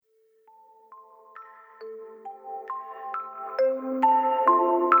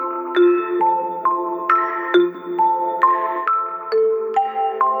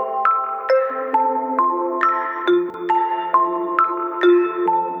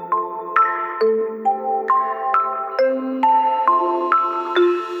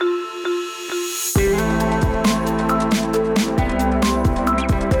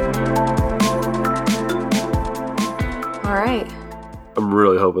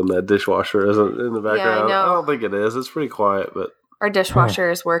when that dishwasher isn't in the background. Yeah, I know. I don't think it is. It's pretty quiet, but our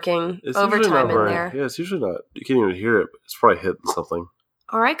dishwasher is working overtime in there. Yeah, it's usually not. You can't even hear it, but it's probably hitting something.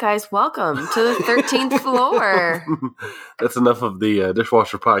 All right, guys, welcome to the 13th floor. That's enough of the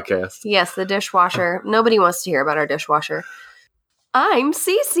dishwasher podcast. Yes, the dishwasher. Nobody wants to hear about our dishwasher. I'm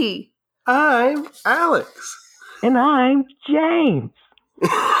Cece. I'm Alex. And I'm James.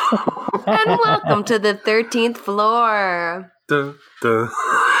 And welcome to the 13th floor. Dun, dun.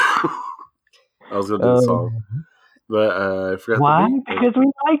 I was going to do the song, but I forgot why? the beat. Because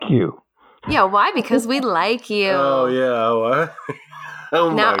we like you. Yeah, why? Because we like you. Oh, yeah. Why? Oh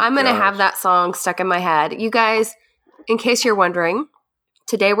now, I'm going to gosh. have that song stuck in my head. You guys, in case you're wondering,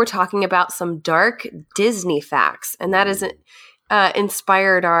 today we're talking about some dark Disney facts, and that is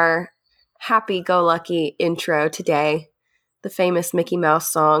inspired our happy-go-lucky intro today, the famous Mickey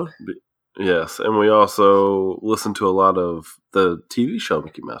Mouse song. Yes, and we also listen to a lot of the TV show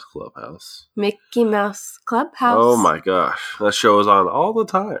Mickey Mouse Clubhouse. Mickey Mouse Clubhouse. Oh my gosh, that show is on all the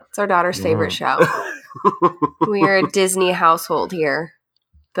time. It's our daughter's favorite show. We are a Disney household here.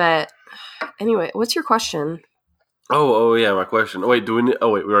 But anyway, what's your question? Oh yeah, my question. Wait, we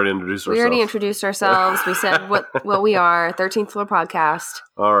already introduced ourselves. We already introduced ourselves. We said what we are, 13th Floor Podcast.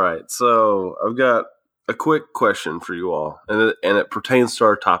 All right, so I've got a quick question for you all, and it pertains to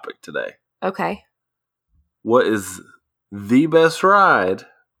our topic today. Okay. What is the best ride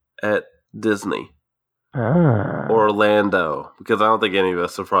at Disney? Orlando, because I don't think any of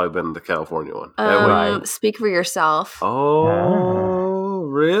us have probably been to the California one. Speak for yourself. Oh,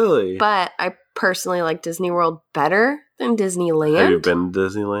 really? But I personally like Disney World better than Disneyland. Have you been to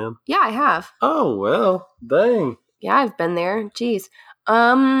Disneyland? Yeah, I have. Oh, well, dang. Yeah, I've been there. Jeez.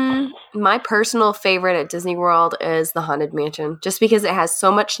 My personal favorite at Disney World is the Haunted Mansion, just because it has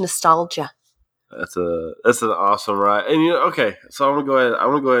so much nostalgia. That's an awesome ride. And okay, so I'm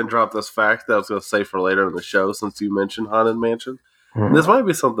gonna go ahead and drop this fact that I was gonna say for later in the show since you mentioned Haunted Mansion. Mm-hmm. This might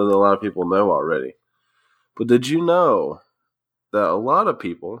be something that a lot of people know already. But did you know that a lot of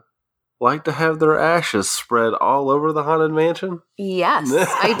people like to have their ashes spread all over the Haunted Mansion? Yes,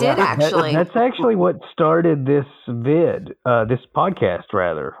 I did actually. That's actually what started this this podcast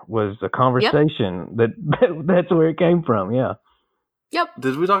rather, was a conversation. Yep. That's where it came from, yeah. Yep.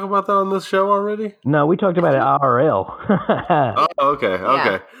 Did we talk about that on this show already? No, we talked about it IRL. Oh,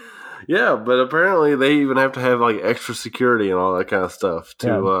 okay. Yeah, but apparently they even have to have like extra security and all that kind of stuff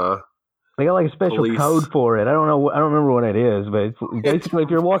to they got like a special code for it. I don't remember what it is, but it's basically if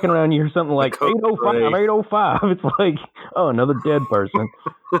you're walking around and you hear something like 805, it's like, oh, another dead person.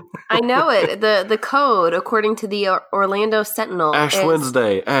 I know it. The code, according to the Orlando Sentinel, Ash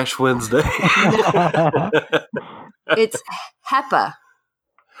Wednesday. It's HEPA.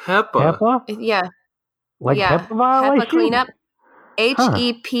 HEPA? Yeah. Like HEPA violation? HEPA cleanup.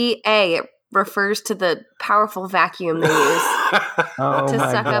 HEPA. It refers to the powerful vacuum they use to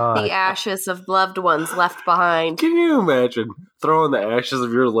suck up the ashes of loved ones left behind. Can you imagine throwing the ashes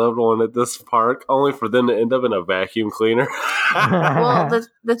of your loved one at this park only for them to end up in a vacuum cleaner? Well,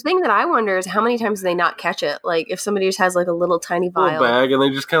 the thing that I wonder is how many times do they not catch it? Like if somebody just has like a little tiny vial. Little bag, and they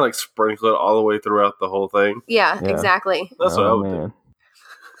just kind of like sprinkle it all the way throughout the whole thing. Yeah. Exactly. That's what I would do.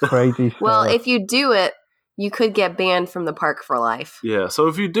 Crazy stuff. Well, if you do it, you could get banned from the park for life. Yeah, so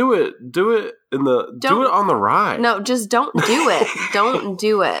if you do it on the ride. No, just don't do it. Don't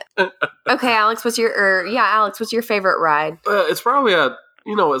do it. Okay, Alex, what's your favorite ride? It's probably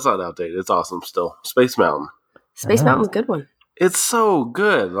it's not outdated. It's awesome still. Space Mountain. Space Mountain's a good one. It's so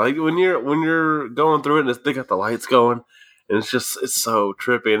good. Like when you're going through it and they got the lights going and it's so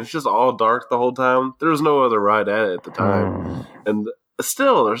trippy and it's just all dark the whole time. There's no other ride at it at the time. And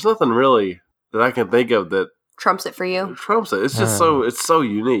still there's nothing really that I can think of that trumps it for you. It's just it's so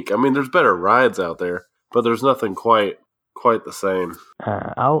unique. I mean, there's better rides out there, but there's nothing quite the same.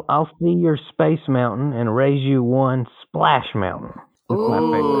 I'll see your Space Mountain and raise you one Splash Mountain. That's my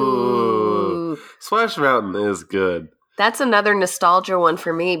favorite. Splash Mountain is good. That's another nostalgia one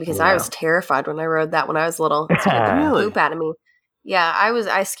for me because I was terrified when I rode that when I was little. It scared the poop out of me. Yeah,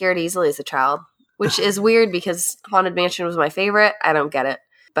 I scared easily as a child, which is weird because Haunted Mansion was my favorite. I don't get it,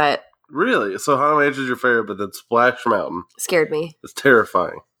 but. Really? So Haunted Mansion is your favorite, but then Splash Mountain scared me. It's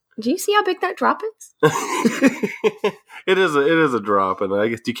terrifying. Do you see how big that drop is? It is a drop, and I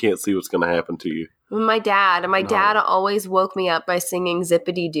guess you can't see what's going to happen to you. My dad always woke me up by singing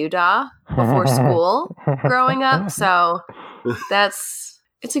Zippity Doo Dah before school growing up. So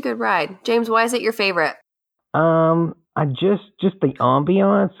it's a good ride. James, why is it your favorite? I just the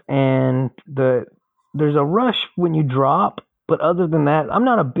ambiance and there's a rush when you drop. But other than that,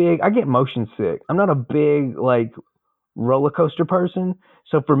 I get motion sick. I'm not a big, roller coaster person.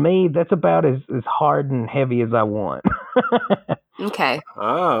 So for me, that's about as hard and heavy as I want. Okay.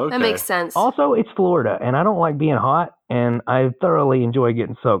 Oh, okay. That makes sense. Also, it's Florida, and I don't like being hot, and I thoroughly enjoy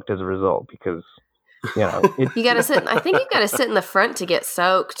getting soaked as a result because, you know. You got to sit. I think you got to sit in the front to get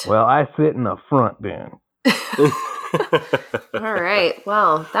soaked. Well, I sit in the front then. All right.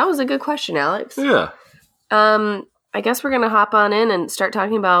 Well, that was a good question, Alex. Yeah. I guess we're going to hop on in and start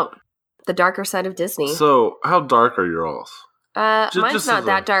talking about the darker side of Disney. So, how dark are yours? Mine's not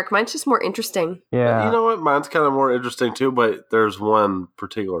that dark. Mine's just more interesting. Yeah. You know what? Mine's kind of more interesting too, but there's one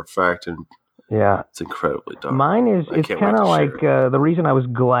particular fact, and it's incredibly dark. Mine is, it's kind of like the reason I was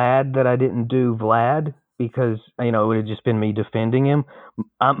glad that I didn't do Vlad, because, you know, it would have just been me defending him.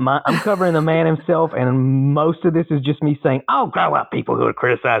 I'm covering the man himself, and most of this is just me saying, oh, grow up, people who are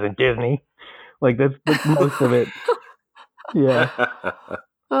criticizing Disney. Like, that's most of it. Yeah.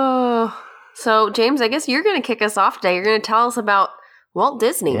 Oh, so James, I guess you're going to kick us off today. You're going to tell us about Walt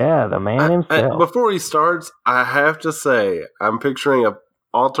Disney. Yeah, the man himself. Before he starts, I have to say, I'm picturing an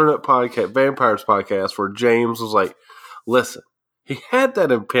alternate podcast, Vampires podcast, where James was like, listen, he had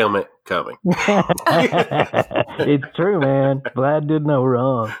that impalement coming. It's true, man. Vlad did no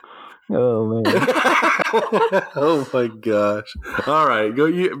wrong. Oh, man. Oh, my gosh. All right,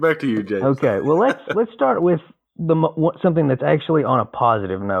 back to you, James. Okay, well, let's start with something that's actually on a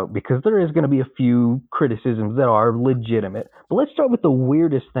positive note, because there is going to be a few criticisms that are legitimate. But let's start with the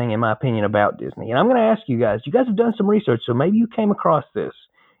weirdest thing, in my opinion, about Disney. And I'm going to ask you guys have done some research, so maybe you came across this.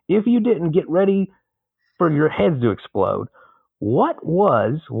 If you didn't, get ready for your heads to explode. What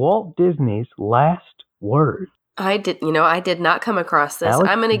was Walt Disney's last word? I did not come across this. Alex?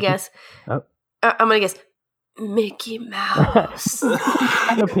 I'm going to guess. Oh. I'm going to guess Mickey Mouse.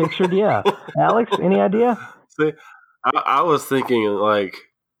 Kind of pictured, yeah. Alex, any idea? See, I was thinking like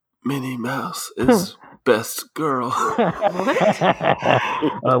Minnie Mouse is best girl.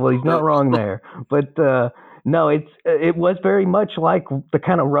 Well, he's not wrong there, but no, it was very much like the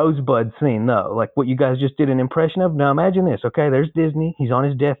kind of Rosebud scene, though, like what you guys just did an impression of. Now imagine this, okay? There's Disney. He's on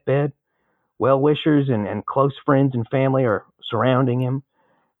his deathbed. Well-wishers and close friends and family are surrounding him,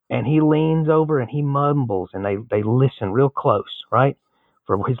 and he leans over and he mumbles, and they listen real close, right,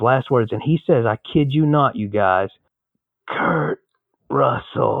 for his last words, and he says, I kid you not, you guys, Kurt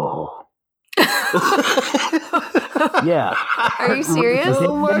Russell. Yeah. Are you serious?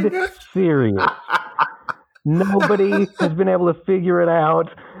 Oh my God. Serious. Nobody has been able to figure it out.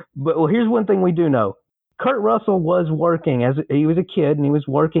 But well, here's one thing we do know. Kurt Russell was working he was a kid, and he was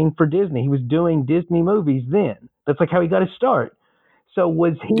working for Disney. He was doing Disney movies then. That's like how he got his start. So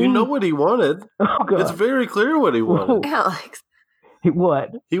was he? Do you know what he wanted? Oh, God. It's very clear what he wanted. Alex.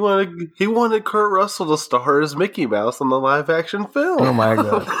 What? He wanted Kurt Russell to star as Mickey Mouse in the live action film. Oh my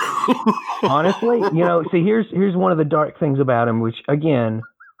God. Honestly, see, here's one of the dark things about him, which again,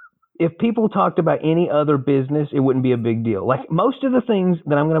 if people talked about any other business, it wouldn't be a big deal. Like most of the things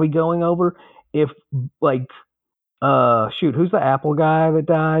that I'm going to be going over, if like, who's the Apple guy that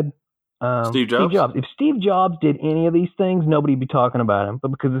died? Steve Jobs. Steve Jobs. If Steve Jobs did any of these things, nobody'd be talking about him. But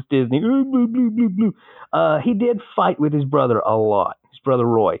because it's Disney, he did fight with his brother a lot. His brother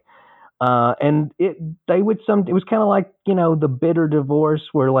Roy, and it was kind of like the bitter divorce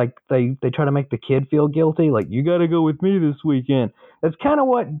where like they try to make the kid feel guilty. Like you got to go with me this weekend. That's kind of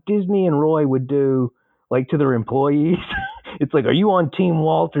what Disney and Roy would do, like to their employees. It's like, are you on Team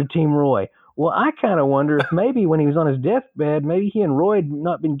Walt or Team Roy? Well, I kind of wonder if maybe when he was on his deathbed, maybe he and Roy had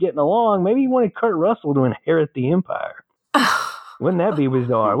not been getting along. Maybe he wanted Kurt Russell to inherit the empire. Wouldn't that be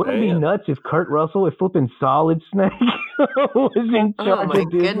bizarre? Wouldn't it be nuts if Kurt Russell, if flipping Solid Snake was in charge of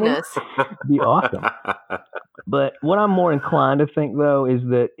Disney? Goodness. It'd be awesome. But what I'm more inclined to think, though, is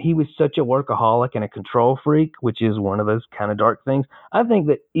that he was such a workaholic and a control freak, which is one of those kind of dark things. I think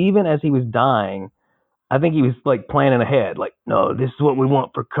that even as he was dying, I think he was like planning ahead. Like, no, this is what we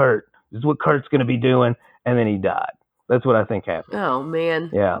want for Kurt. This is what Kurt's going to be doing. And then he died. That's what I think happened. Oh, man.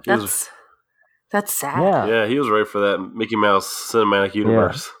 Yeah. That's sad. Yeah, he was ready for that Mickey Mouse cinematic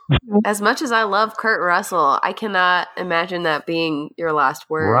universe. Yeah. As much as I love Kurt Russell, I cannot imagine that being your last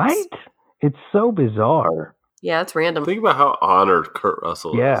words. Right? It's so bizarre. Yeah, it's random. Think about how honored Kurt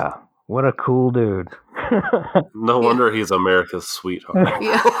Russell is. Yeah. What a cool dude. No wonder he's America's sweetheart.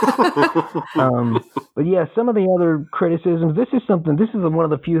 Yeah. But yeah, some of the other criticisms, this is one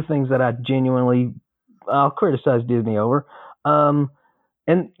of the few things that I'll criticize Disney over.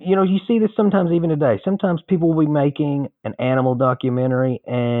 And, you see this sometimes even today. Sometimes people will be making an animal documentary,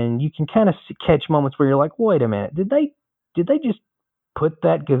 and you can kind of catch moments where you're like, wait a minute, did they just put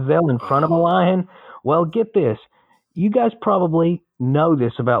that gazelle in front of a lion? Well, get this. you guys probably know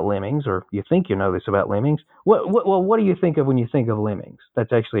this about lemmings, or you think you know this about lemmings. What do you think of when you think of lemmings?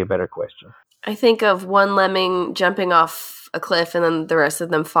 That's actually a better question. I think of one lemming jumping off a cliff and then the rest of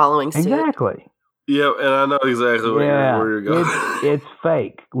them following suit. Exactly. Yeah, and I know exactly where you're going. It's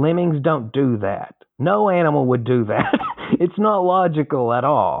fake. Lemmings don't do that. No animal would do that. It's not logical at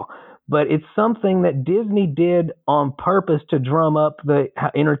all. But it's something that Disney did on purpose to drum up the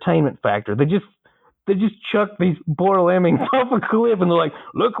entertainment factor. They just chuck these poor lemmings off a cliff and they're like,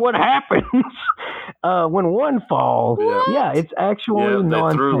 look what happens when one falls. Yeah, it's actually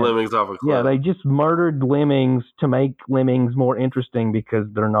nonsense. They threw lemmings off a cliff. Yeah, they just murdered lemmings to make lemmings more interesting because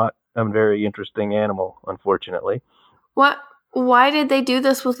they're not a very interesting animal, unfortunately. What? Why did they do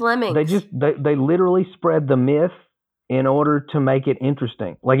this with lemmings? They literally spread the myth in order to make it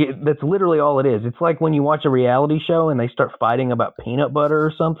interesting. That's literally all it is. It's like when you watch a reality show and they start fighting about peanut butter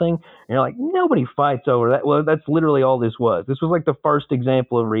or something, and you're like, nobody fights over that. Well, that's literally all this was. This was like the first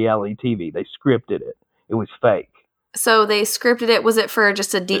example of reality TV. They scripted it. It was fake. So they scripted it. Was it for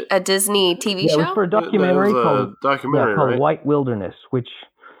just a Disney TV show? It was for a documentary called White Wilderness, which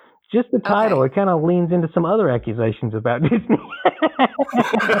just the title, It kind of leans into some other accusations about Disney.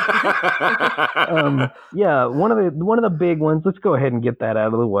 One of the big ones. Let's go ahead and get that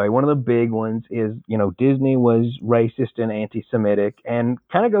out of the way. One of the big ones is, Disney was racist and anti-Semitic, and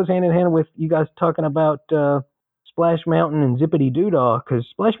kind of goes hand in hand with you guys talking about Splash Mountain and Zippity Doo-Dah, because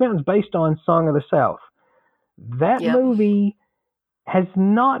Splash Mountain's based on Song of the South. That movie has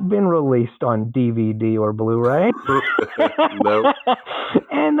not been released on DVD or Blu-ray. Nope.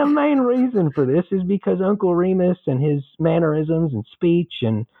 And the main reason for this is because Uncle Remus and his mannerisms and speech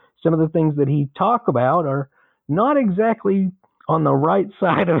and some of the things that he talk about are not exactly on the right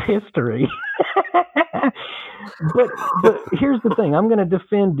side of history. But here's the thing. I'm going to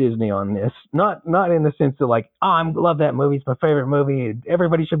defend Disney on this. Not in the sense that I love that movie. It's my favorite movie.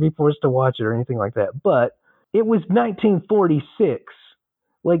 Everybody should be forced to watch it or anything like that. But it was 1946.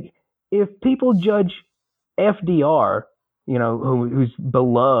 If people judge FDR, who's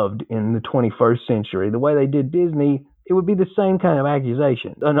beloved in the 21st century, the way they did Disney, it would be the same kind of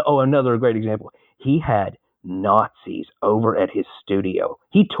accusation. Another great example. He had Nazis over at his studio.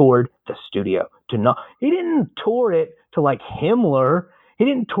 He toured the studio he didn't tour it to Himmler. He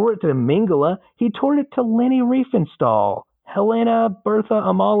didn't tour it to Mengele. He toured it to Leni Riefenstahl, Helena Bertha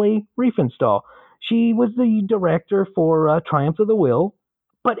Amalie Riefenstahl. She was the director for Triumph of the Will.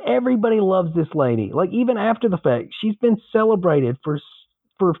 But everybody loves this lady. Even after the fact, she's been celebrated for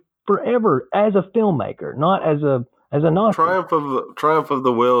forever as a filmmaker, not as a Nazi. Triumph of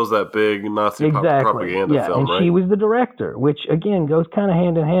the Will is that big Nazi propaganda film, and right? She was the director, which again goes kind of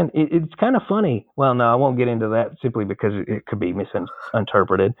hand in hand. It's kind of funny. Well, no, I won't get into that simply because it could be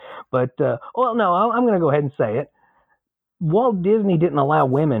misinterpreted. But I'm going to go ahead and say it. Walt Disney didn't allow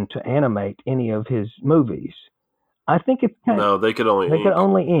women to animate any of his movies. I think it's they could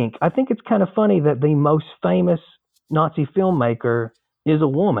only ink. I think it's kind of funny that the most famous Nazi filmmaker is a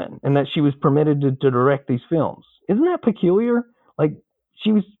woman, and that she was permitted to direct these films. Isn't that peculiar?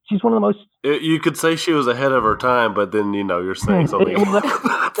 She's one of the most. You could say she was ahead of her time, but then you're saying something.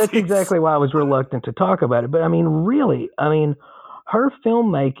 That's exactly why I was reluctant to talk about it. But really, her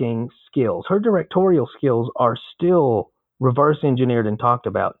filmmaking skills, her directorial skills, are still reverse engineered and talked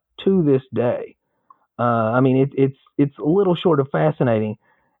about to this day. It's a little short of fascinating.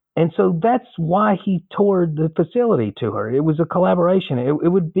 And so that's why he toured the facility to her. It was a collaboration. It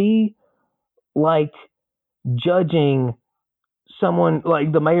would be like judging someone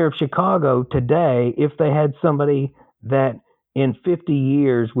like the mayor of Chicago today if they had somebody that in 50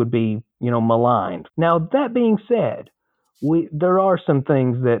 years would be, maligned. Now, that being said, there are some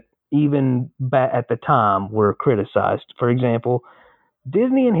things that even at the time were criticized. For example,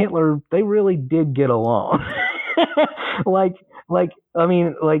 Disney and Hitler, they really did get along.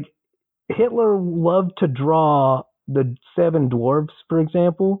 Hitler loved to draw the Seven Dwarfs, for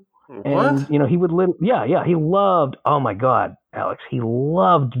example. What? And, he would he loved, oh my God, Alex, he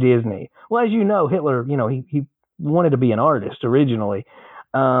loved Disney. Well, as you know, Hitler, he wanted to be an artist originally.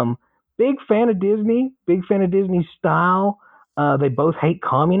 Big fan of Disney, big fan of Disney's style. They both hate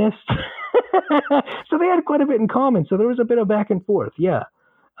communists. So they had quite a bit in common. So there was a bit of back and forth. Yeah.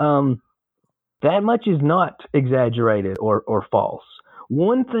 That much is not exaggerated or false.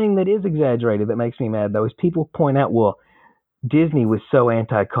 One thing that is exaggerated that makes me mad, though, is people point out, well, Disney was so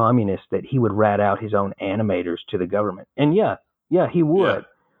anti-communist that he would rat out his own animators to the government. And yeah, he would. Yeah.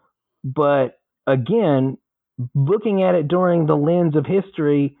 But again, looking at it during the lens of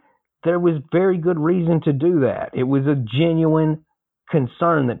history, there was very good reason to do that. It was a genuine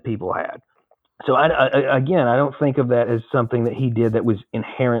concern that people had. So again, I don't think of that as something that he did that was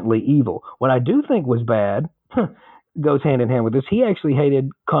inherently evil. What I do think was bad goes hand in hand with this. He actually hated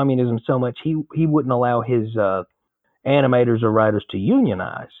communism so much he wouldn't allow his animators or writers to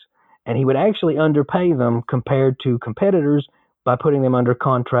unionize, and he would actually underpay them compared to competitors by putting them under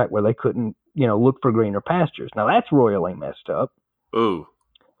contract where they couldn't, look for greener pastures. Now that's royally messed up. Ooh.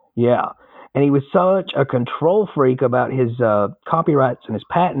 Yeah. And he was such a control freak about his copyrights and his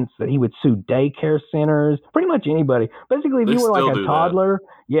patents that he would sue daycare centers, pretty much anybody. Basically, if you were like a toddler,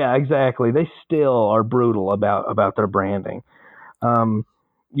 yeah, exactly. They still are brutal about their branding.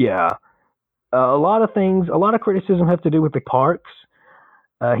 Yeah. A lot of criticism have to do with the parks.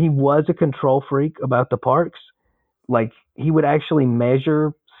 He was a control freak about the parks. Like, he would actually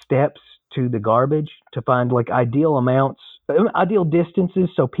measure steps to the garbage to find like ideal distances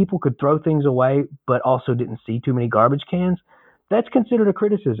so people could throw things away but also didn't see too many garbage cans. That's considered a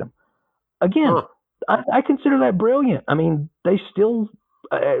criticism. Again, I consider that brilliant. I mean, they still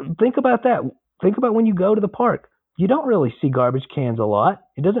think about that. Think about when you go to the park. You don't really see garbage cans a lot.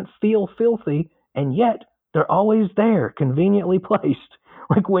 It doesn't feel filthy, and yet they're always there, conveniently placed,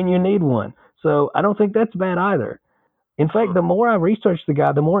 like when you need one. So I don't think that's bad either. In fact, the more I researched the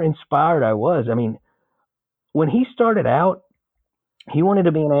guy, the more inspired I was. I mean, when he started out, he wanted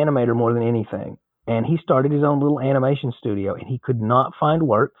to be an animator more than anything. And he started his own little animation studio, and he could not find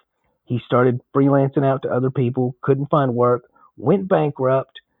work. He started freelancing out to other people, couldn't find work, went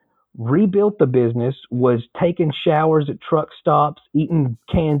bankrupt, rebuilt the business, was taking showers at truck stops, eating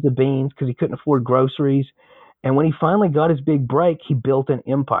cans of beans because he couldn't afford groceries. And when he finally got his big break, he built an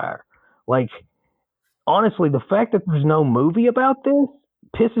empire. Like, honestly, the fact that there's no movie about this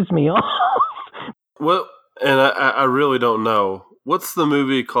pisses me off. Well, and I really don't know. What's the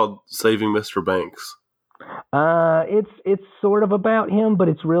movie called Saving Mr. Banks? It's sort of about him, but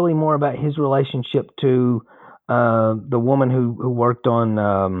it's really more about his relationship to the woman who worked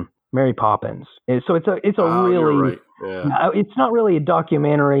on Mary Poppins. And so it's a really, you're right. Yeah. It's not really a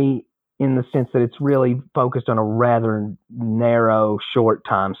documentary in the sense that it's really focused on a rather narrow, short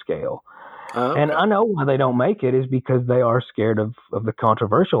time scale. Okay. And I know why they don't make it is because they are scared of the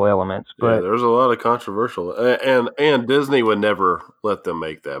controversial elements. But yeah, there's a lot of controversial, and Disney would never let them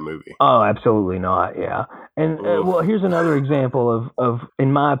make that movie. Oh, absolutely not. Yeah, and well, here's another example of,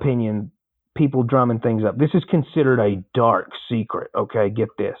 in my opinion, people drumming things up. This is considered a dark secret. Okay, get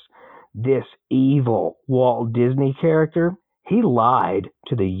this: this evil Walt Disney character, he lied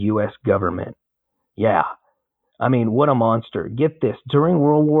to the U.S. government. Yeah, I mean, what a monster! Get this: during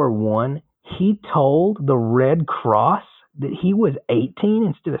World War I. He told the Red Cross that he was 18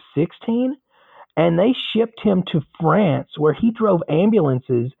 instead of 16, and they shipped him to France where he drove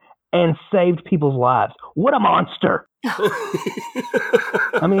ambulances and saved people's lives. What a monster!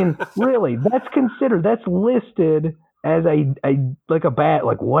 I mean, really, that's listed as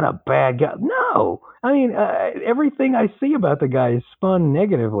what a bad guy. No, I mean, everything I see about the guy is spun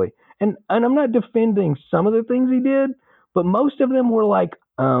negatively, and I'm not defending some of the things he did, but most of them were like,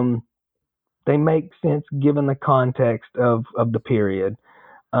 they make sense given the context of the period.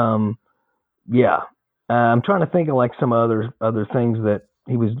 Yeah. I'm trying to think of like some other things that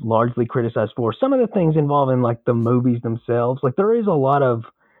he was largely criticized for. Some of the things involving like the movies themselves. Like there is a lot of,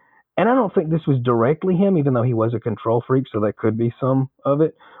 and I don't think this was directly him, even though he was a control freak, so that could be some of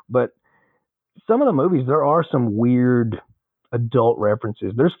it. But some of the movies, there are some weird adult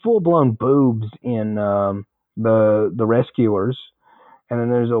references. There's full-blown boobs in the Rescuers. And then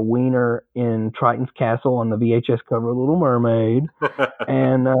there's a wiener in Triton's Castle on the VHS cover of Little Mermaid.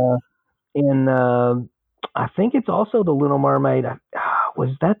 And I think it's also the Little Mermaid.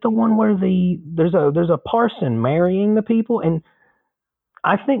 Was that the one where there's a parson marrying the people? And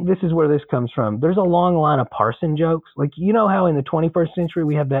I think this is where this comes from. There's a long line of parson jokes. Like, you know how in the 21st century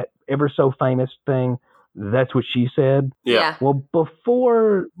we have that ever so famous thing, that's what she said? Yeah. Well,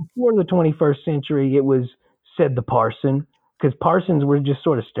 before the 21st century, it was said the parson. Because parsons were just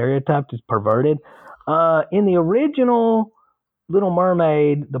sort of stereotyped as perverted. In the original Little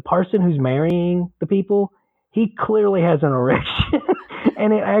Mermaid, the parson who's marrying the people, he clearly has an erection.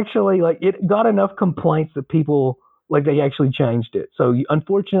 And it actually, it got enough complaints that people, they actually changed it. So,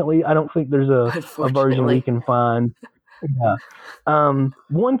 unfortunately, I don't think there's a version we can find. Yeah.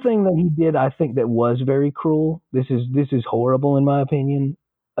 One thing that he did, I think, that was very cruel. This is horrible, in my opinion.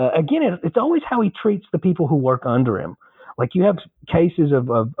 Again, it's always how he treats the people who work under him. Like you have cases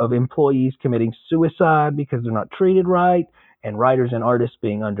of employees committing suicide because they're not treated right, and writers and artists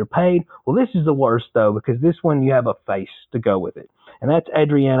being underpaid. Well, this is the worst, though, because this one you have a face to go with it. And that's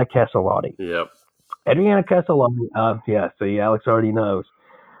Adriana Caselotti. Yep. Adriana Caselotti, see, Alex already knows.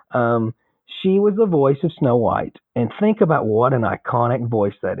 She was the voice of Snow White. And think about what an iconic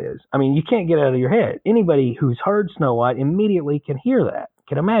voice that is. I mean, you can't get it out of your head. Anybody who's heard Snow White immediately can hear that,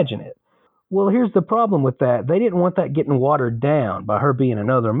 can imagine it. Well, here's the problem with that. They didn't want that getting watered down by her being in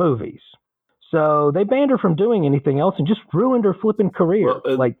other movies. So they banned her from doing anything else and just ruined her flipping career.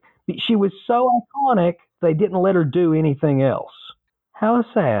 Like, she was so iconic, they didn't let her do anything else. How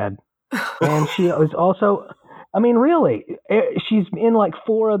sad. And she was also... I mean, really, she's in like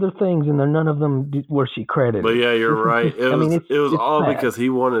 4 other things, and none of them were she credited. But yeah, you're right. It was all sad. Because he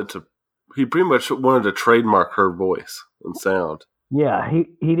pretty much wanted to trademark her voice and sound. Yeah,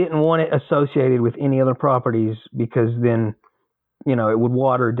 he didn't want it associated with any other properties because then, it would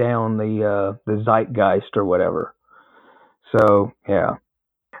water down the zeitgeist or whatever. So, yeah.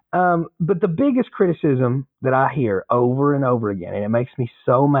 But the biggest criticism that I hear over and over again, and it makes me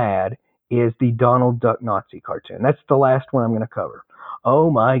so mad, is the Donald Duck Nazi cartoon. That's the last one I'm going to cover.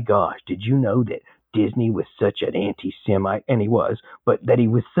 Oh my gosh, did you know that Disney was such an anti-Semite? And he was, but that he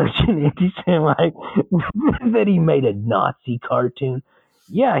was such an anti-Semite that he made a Nazi cartoon?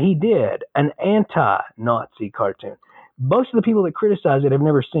 Yeah, he did. An anti-Nazi cartoon. Most of the people that criticize it have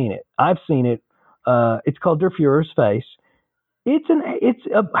never seen it. I've seen it. It's called Der Fuhrer's Face. It's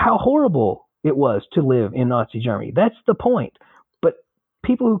how horrible it was to live in Nazi Germany. That's the point.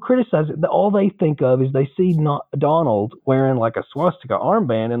 People who criticize it, all they think of is they see Donald wearing like a swastika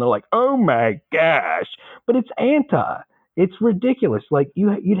armband, and they're like, "Oh my gosh!" But it's anti. It's ridiculous. Like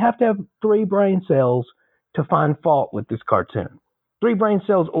you'd have to have 3 brain cells to find fault with this cartoon. 3 brain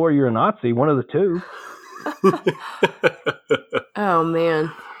cells, or you're a Nazi. One of the 2. Oh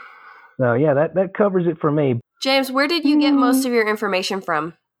man. So yeah, that covers it for me. James, where did you get most of your information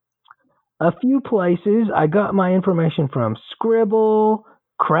from? A few places. I got my information from Scribble,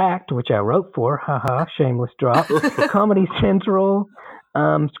 Cracked, which I wrote for, haha, shameless drop, Comedy Central,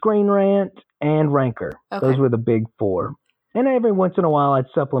 Screen Rant, and Ranker. Okay. Those were the big 4. And every once in a while, I'd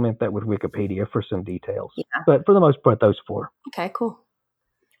supplement that with Wikipedia for some details. Yeah. But for the most part, those 4. Okay, cool.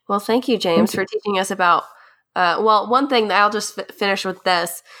 Well, thank you, James, for teaching us about, one thing that I'll just finish with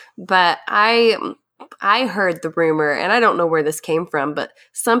this, but I heard the rumor, and I don't know where this came from, but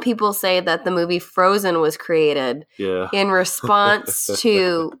some people say that the movie Frozen was created in response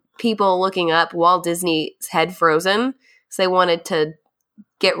to people looking up Walt Disney's head frozen. So they wanted to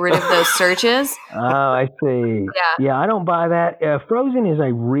get rid of those searches. Oh, I see. Yeah, I don't buy that. Frozen is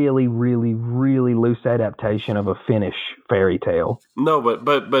a really, really, really loose adaptation of a Finnish fairy tale. No,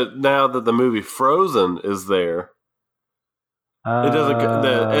 but now that the movie Frozen is there, it doesn't.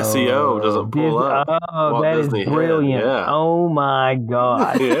 The SEO doesn't pull up. Oh, Walt that Disney is brilliant! Yeah. Oh my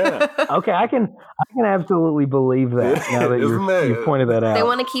god! Yeah. Okay, I can absolutely believe that. Now that you pointed that out, they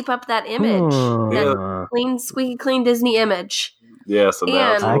want to keep up that image, that clean, squeaky clean Disney image. Yes, and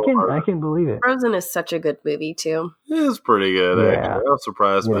I can believe it. Frozen is such a good movie too. It is pretty good. Yeah. Actually. I was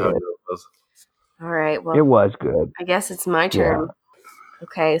surprised by how good it was. All right, well, it was good. I guess it's my turn. Yeah.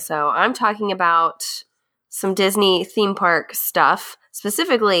 Okay, so I'm talking about some Disney theme park stuff,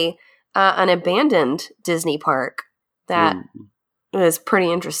 specifically an abandoned Disney park that is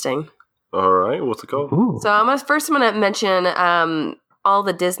pretty interesting. All right, what's it called? Ooh. So I'm going to mention all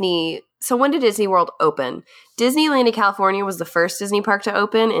the Disney. So when did Disney World open? Disneyland in California was the first Disney park to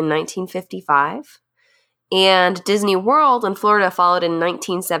open in 1955. And Disney World in Florida followed in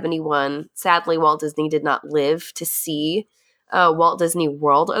 1971. Sadly, Walt Disney did not live to see Walt Disney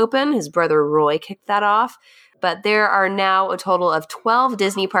World open. His brother Roy kicked that off. But there are now a total of 12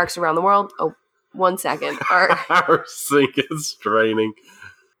 Disney parks around the world. Oh, 1 second. Our sync is straining.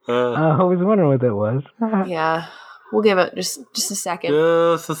 I was wondering what that was. Yeah. We'll give it just a second.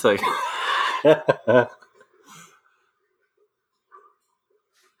 Just a second. Kurt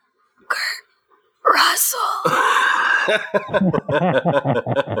Russell.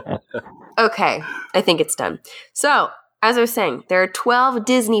 Okay. I think it's done. So, as I was saying, there are 12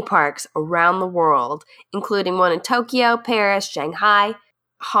 Disney parks around the world, including one in Tokyo, Paris, Shanghai,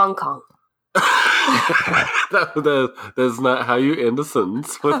 Hong Kong. That's not how you end a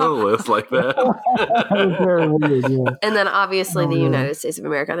sentence with a list like that. That was very weird, yeah. And then obviously the United States of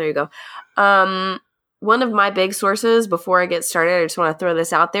America. There you go. One of my big sources before I get started, I just want to throw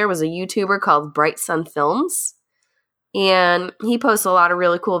this out there, was a YouTuber called Bright Sun Films. And he posts a lot of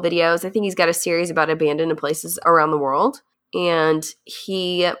really cool videos. I think he's got a series about abandoned places around the world. And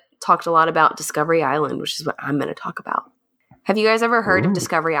he talked a lot about Discovery Island, which is what I'm going to talk about. Have you guys ever heard of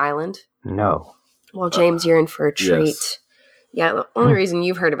Discovery Island? No. Well, James, you're in for a treat. Yes. Yeah, the only reason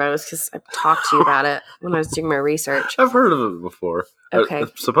you've heard about it is because I talked to you about it when I was doing my research. I've heard of it before. Okay.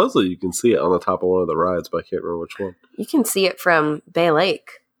 Supposedly you can see it on the top of one of the rides, but I can't remember which one. You can see it from Bay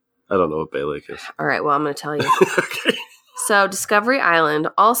Lake. I don't know what Bay Lake is. All right, well, I'm going to tell you. Okay. So Discovery Island,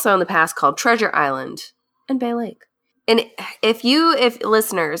 also in the past called Treasure Island, and Bay Lake. And if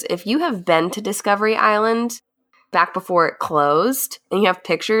listeners, if you have been to Discovery Island back before it closed and you have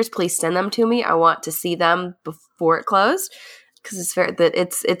pictures, please send them to me. I want to see them before it closed because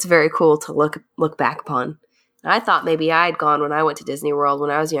it's very cool to look back upon. I thought maybe I'd gone when I went to Disney World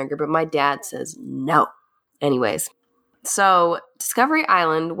when I was younger, but my dad says no. Anyways, so Discovery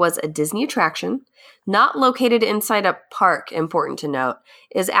Island was a Disney attraction, not located inside a park, important to note,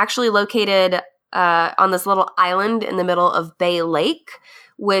 is actually located on this little island in the middle of Bay Lake,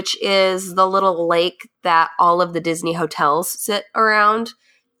 which is the little lake that all of the Disney hotels sit around.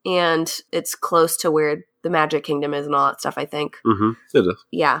 And it's close to where the Magic Kingdom is and all that stuff, I think. Mm-hmm. It is.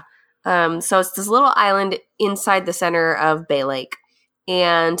 Yeah. So it's this little island inside the center of Bay Lake.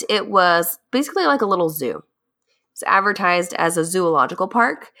 And it was basically like a little zoo. It's advertised as a zoological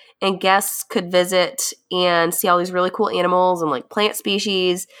park, and guests could visit and see all these really cool animals and like plant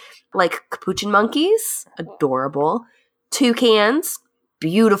species, like capuchin monkeys, adorable, toucans,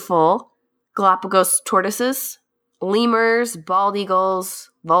 beautiful, Galapagos tortoises, lemurs, bald eagles,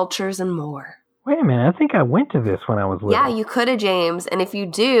 vultures, and more. Wait a minute, I think I went to this when I was little. Yeah, you could have, James. And if you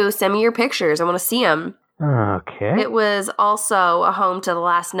do, send me your pictures. I want to see them. Okay. It was also a home to the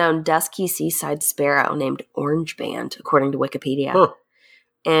last known dusky seaside sparrow named Orange Band, according to Wikipedia. Huh.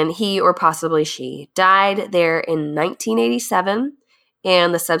 And he, or possibly she, died there in 1987,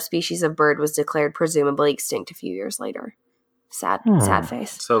 and the subspecies of bird was declared presumably extinct a few years later. Sad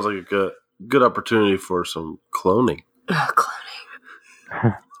face. Sounds like a good opportunity for some cloning.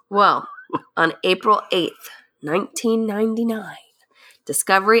 Cloning. Well, on April 8th, 1999,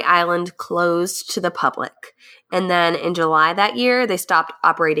 Discovery Island closed to the public. And then in July that year, they stopped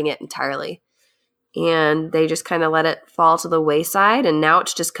operating it entirely. And they just kind of let it fall to the wayside. And now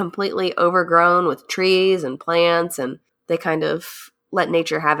it's just completely overgrown with trees and plants. And they kind of let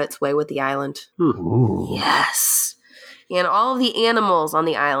nature have its way with the island. Ooh. Yes. And all of the animals on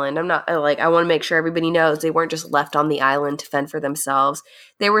the island, I want to make sure everybody knows they weren't just left on the island to fend for themselves.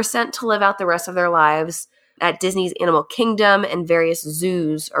 They were sent to live out the rest of their lives at Disney's Animal Kingdom and various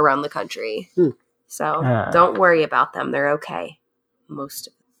zoos around the country. So don't worry about them. They're okay.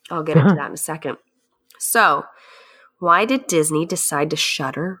 I'll get into that in a second. So why did Disney decide to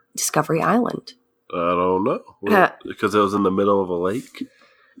shutter Discovery Island? I don't know. Because it was in the middle of a lake?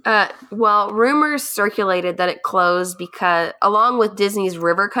 Well, rumors circulated that it closed because, along with Disney's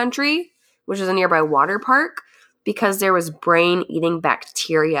River Country, which is a nearby water park, because there was brain-eating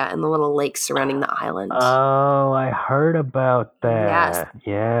bacteria in the little lakes surrounding the island. Oh, I heard about that. Yes.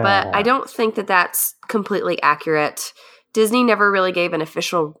 Yeah. But I don't think that that's completely accurate. Disney never really gave an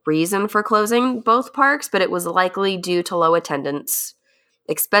official reason for closing both parks, but it was likely due to low attendance,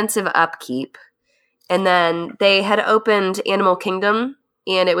 expensive upkeep, and then they had opened Animal Kingdom,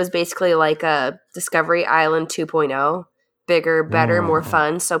 and it was basically like a Discovery Island 2.0. Bigger, better, more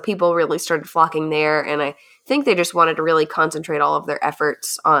fun. So people really started flocking there, and I think they just wanted to really concentrate all of their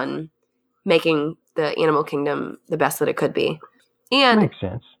efforts on making the Animal Kingdom the best that it could be. And makes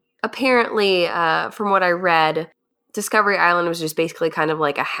sense. Apparently, from what I read, Discovery Island was just basically kind of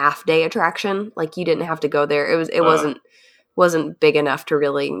like a half-day attraction. Like you didn't have to go there. It wasn't big enough to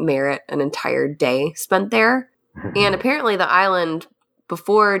really merit an entire day spent there. And apparently, the island,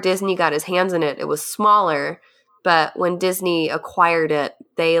 before Disney got his hands in it, it was smaller. But when Disney acquired it,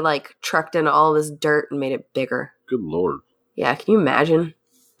 they like trucked in all this dirt and made it bigger. Good Lord. Yeah, can you imagine?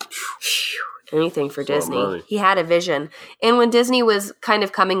 Anything for Disney. He had a vision. And when Disney was kind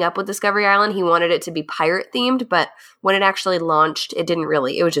of coming up with Discovery Island, he wanted it to be pirate themed, but when it actually launched, it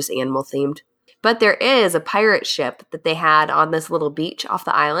was just animal themed. But there is a pirate ship that they had on this little beach off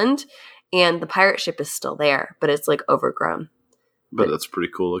the island, and the pirate ship is still there, but it's like overgrown. But that's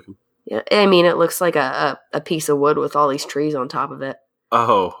pretty cool looking. Yeah, I mean, it looks like a piece of wood with all these trees on top of it.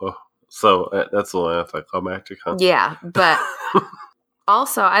 Oh, so that's a little anticlimactic, huh? Yeah, but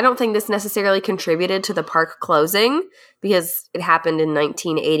also, I don't think this necessarily contributed to the park closing because it happened in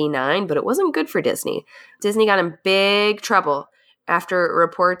 1989, but it wasn't good for Disney. Disney got in big trouble after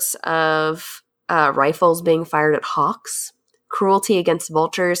reports of rifles being fired at hawks, cruelty against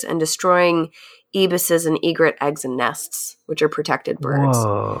vultures, and destroying ibises and egret eggs and nests, which are protected birds.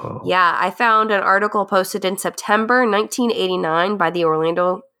 Whoa. Yeah, I found an article posted in September 1989 by the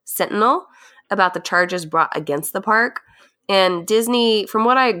Orlando Sentinel about the charges brought against the park. And Disney, from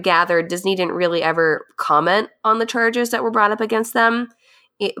what I gathered, Disney didn't really ever comment on the charges that were brought up against them,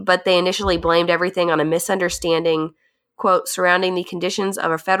 but they initially blamed everything on a misunderstanding, quote, surrounding the conditions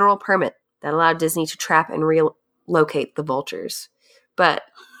of a federal permit that allowed Disney to trap and relocate the vultures. But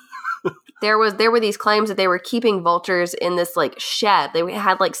there were these claims that they were keeping vultures in this like shed. They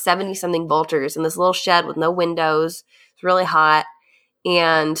had like 70 something vultures in this little shed with no windows. It's really hot,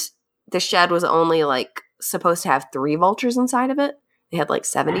 and the shed was only like supposed to have 3 vultures inside of it. They had like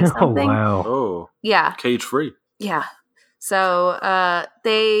 70 something. Oh, wow. Oh, Yeah, cage free. yeah. So I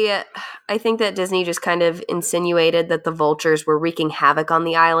think that Disney just kind of insinuated that the vultures were wreaking havoc on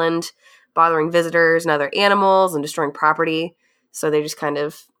the island, bothering visitors and other animals and destroying property. So they just kind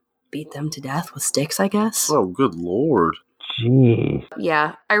of beat them to death with sticks, I guess. Oh, good Lord. Jeez.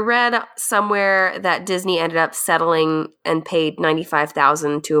 Yeah. I read somewhere that Disney ended up settling and paid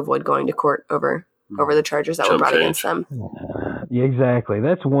 $95,000 to avoid going to court over the charges that were brought against them. Yeah, exactly.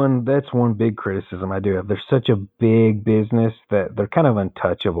 That's one big criticism I do have. They're such a big business that they're kind of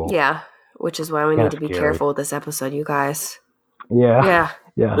untouchable. Yeah, which is why we Kinda need to be scary. careful with this episode, you guys. Yeah. Yeah.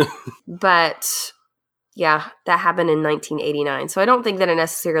 Yeah. But yeah, that happened in 1989. So I don't think that it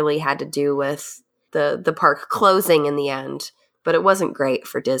necessarily had to do with the park closing in the end, but it wasn't great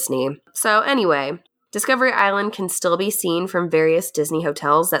for Disney. So anyway, Discovery Island can still be seen from various Disney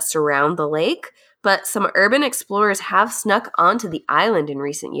hotels that surround the lake, but some urban explorers have snuck onto the island in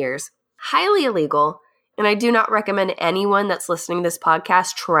recent years. Highly illegal, and I do not recommend anyone that's listening to this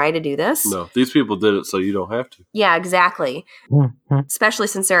podcast try to do this. No, these people did it so you don't have to. Yeah, exactly. Mhm. Especially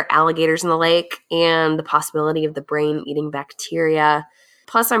since there are alligators in the lake and the possibility of the brain eating bacteria.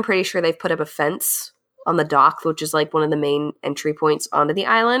 Plus, I'm pretty sure they've put up a fence on the dock, which is like one of the main entry points onto the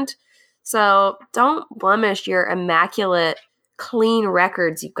island. So don't blemish your immaculate, clean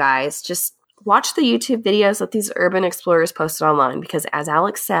records, you guys. Just watch the YouTube videos that these urban explorers posted online because, as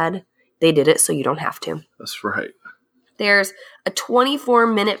Alex said, they did it so you don't have to. That's right. There's a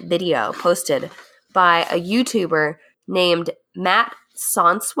 24-minute video posted by a YouTuber named Matt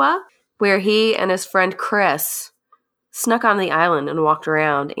Sonswa, where he and his friend Chris snuck on the island and walked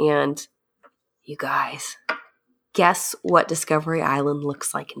around. And you guys, guess what Discovery Island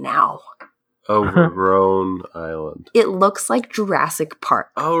looks like now? Overgrown island. It looks like Jurassic Park.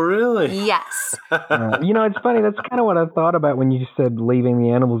 Oh, really? Yes. It's funny. That's kind of what I thought about when you said leaving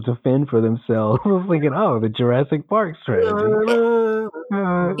the animals to fend for themselves. I was thinking, the Jurassic Park strategy.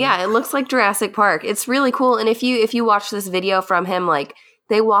 Yeah, it looks like Jurassic Park. It's really cool. And if you watch this video from him, like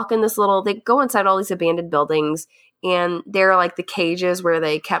they walk in they go inside all these abandoned buildings, and they're like the cages where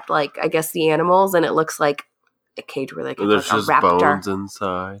they kept like, I guess, the animals, and it looks like a cage where they kept There's like just a raptor. bones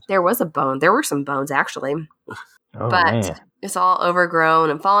inside. There was a bone. There were some bones actually. Oh, But man. it's all overgrown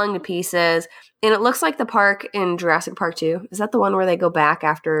and falling to pieces. And it looks like the park in Jurassic Park 2. Is that the one where they go back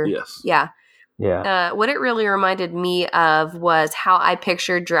after? Yes. Yeah. Yeah. What it really reminded me of was how I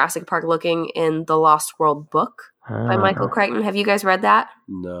pictured Jurassic Park looking in the Lost World book by Michael Crichton. Have you guys read that?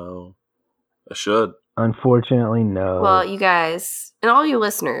 No. I should. Unfortunately, no. Well, you guys, and all you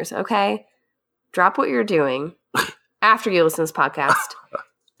listeners, okay? Drop what you're doing after you listen to this podcast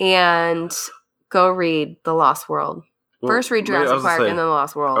and go read The Lost World. First read Jurassic Park and then The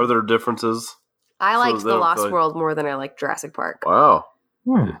Lost World. Are there differences? I liked they The don't Lost feel like- World more than I liked Jurassic Park. Wow.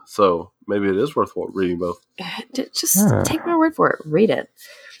 Hmm. So maybe it is worth reading both. Just take my word for it. Read it.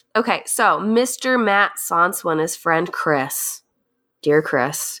 Okay, so Mr. Matt Sonswa and his friend Chris, dear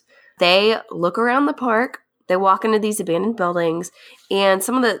Chris, they look around the park. They walk into these abandoned buildings, and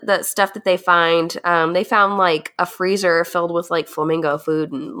some of the stuff that they find, they found like a freezer filled with like flamingo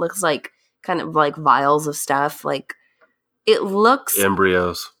food, and looks like kind of like vials of stuff. Like it looks.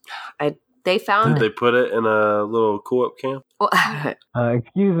 Embryos. They found. Did they put it in a little co-op camp?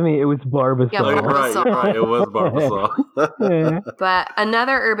 Excuse me, it was Barbasol. Yeah, Barbasol. Right. It was Barbasol. But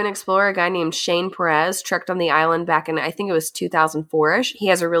another urban explorer, a guy named Shane Perez, trekked on the island back in, I think it was 2004-ish. He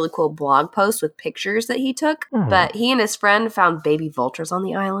has a really cool blog post with pictures that he took. But he and his friend found baby vultures on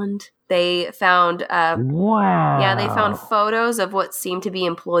the island. They found, Wow. yeah, they found photos of what seemed to be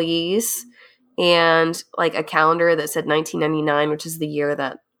employees and like a calendar that said 1999, which is the year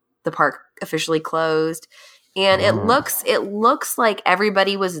that the park officially closed. And it looks like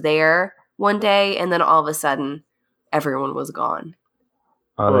everybody was there one day, and then all of a sudden, everyone was gone.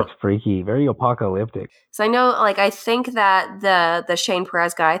 Oh, that's freaky. Very apocalyptic. So I know, like, I think that the Shane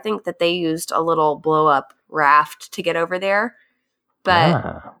Perez guy, I think that they used a little blow up raft to get over there.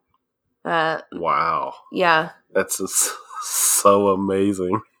 But, Wow. Yeah. That's just so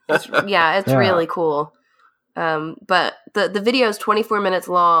amazing. It's really cool. But the video is 24 minutes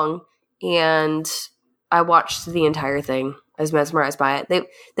long, and I watched the entire thing. I was mesmerized by it.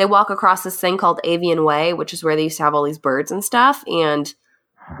 They walk across this thing called Avian Way, which is where they used to have all these birds and stuff. And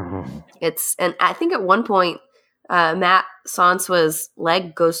and I think at one point, Matt Sonswa's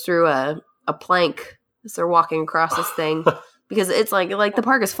leg goes through a plank as they're walking across this thing. because it's like the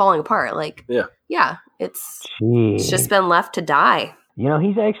park is falling apart. Like, yeah, it's just been left to die. You know,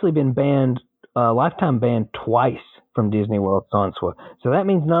 he's actually been banned, lifetime banned twice from Disney World Sonsua. So that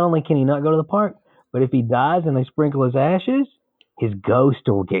means not only can he not go to the park, but if he dies and they sprinkle his ashes, his ghost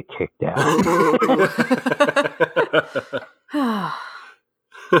will get kicked out.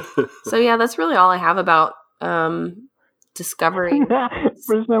 So yeah, that's really all I have about Discovery.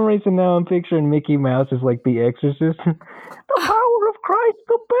 For some reason now I'm picturing Mickey Mouse as like the Exorcist. The power of Christ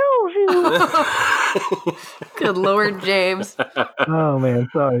compels you. Good Lord, James. Oh man,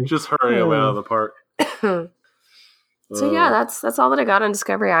 sorry. Just hurry him out of the park. So yeah, that's all that I got on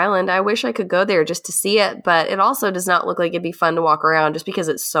Discovery Island. I wish I could go there just to see it, but it also does not look like it'd be fun to walk around just because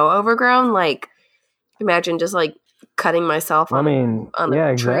it's so overgrown. Like, imagine just like cutting myself on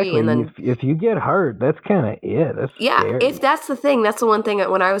a tree, and then if you get hurt, that's kind of it. That's scary. If that's the thing, that's the one thing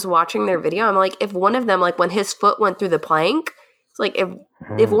that when I was watching their video, I'm like, if one of them, like when his foot went through the plank, it's like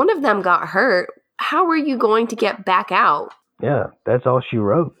if one of them got hurt, how are you going to get back out? Yeah, that's all she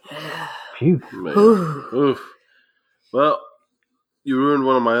wrote. Phew. Oof. Well, you ruined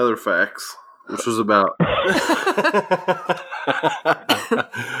one of my other facts, which was about.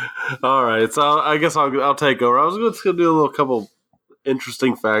 All right, so I guess I'll take over. I was just going to do a couple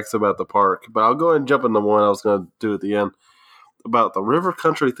interesting facts about the park, but I'll go ahead and jump into one I was going to do at the end about the River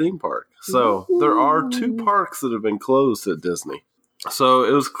Country theme park. So there are 2 parks that have been closed at Disney. So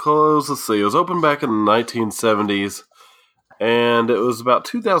it was closed. Let's see, it was opened back in the 1970s, and it was about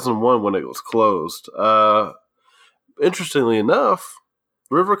 2001 when it was closed. Interestingly enough,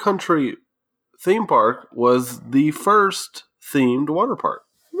 River Country theme park was the first themed water park.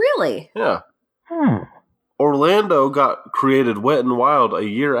 Really? Yeah. Orlando got created Wet and Wild a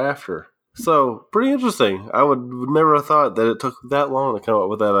year after. So, pretty interesting. I would never have thought that it took that long to come up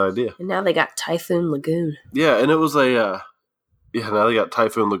with that idea. And now they got Typhoon Lagoon. Yeah, and it was now they got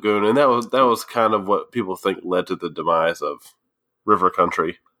Typhoon Lagoon, and that was kind of what people think led to the demise of River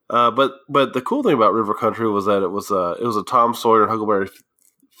Country. But the cool thing about River Country was that it was a Tom Sawyer and Huckleberry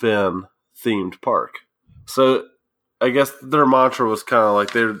Finn themed park. So I guess their mantra was kind of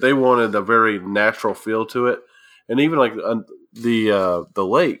like they wanted a very natural feel to it, and even like the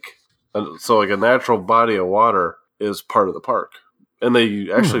lake, so like a natural body of water is part of the park, and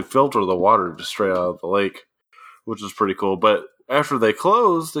they actually filter the water just straight out of the lake, which is pretty cool. But after they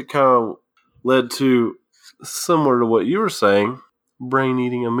closed, it kind of led to similar to what you were saying.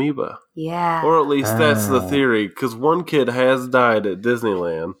 Brain-eating amoeba. Yeah. Or at least that's the theory, because one kid has died at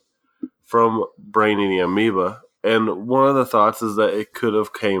Disneyland from brain-eating amoeba, and one of the thoughts is that it could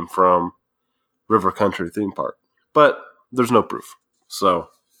have came from River Country theme park. But there's no proof. So.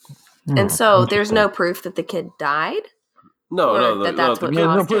 And so there's no proof that the kid died? No, the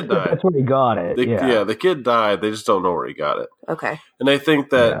kid died. That's where he got it. The kid died. They just don't know where he got it. Okay. And I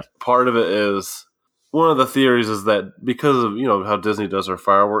think that part of it is... One of the theories is that because of, how Disney does their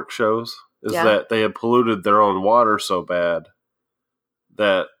fireworks shows, is that they had polluted their own water so bad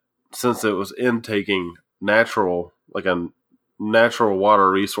that since it was intaking natural water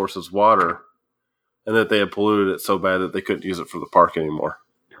resources water, and that they had polluted it so bad that they couldn't use it for the park anymore.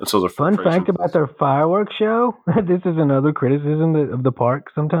 And so the fun fact about their fireworks show, this is another criticism of the park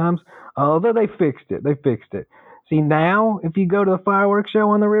sometimes, although they fixed it. See, now, if you go to the fireworks show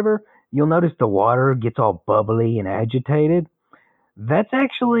on the river, you'll notice the water gets all bubbly and agitated. That's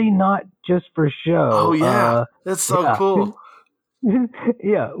actually not just for show. Oh, yeah. That's so cool.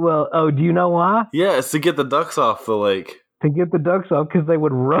 Yeah. Well, do you know why? Yeah, it's to get the ducks off the lake. To get the ducks off, because they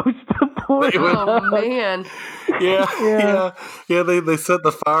would roast the poor ducks. Oh, man. Yeah. They set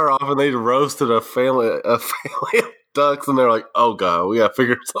the fire off, and they roasted a family of ducks, and they're like, oh, God, we got to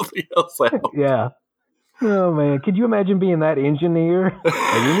figure something else out. Yeah. Oh man, could you imagine being that engineer?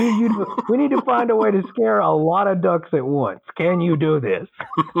 We need to find a way to scare a lot of ducks at once. Can you do this?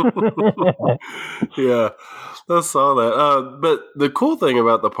 Yeah, I saw that. But the cool thing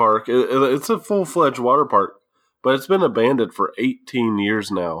about the park, it's a full-fledged water park, but it's been abandoned for 18 years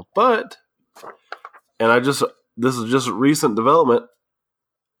now. This is just recent development.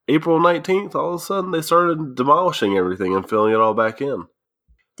 April 19th, all of a sudden, they started demolishing everything and filling it all back in.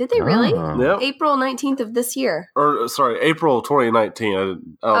 Did they really? Yeah. April 19th of this year. Or, sorry, April 2019. I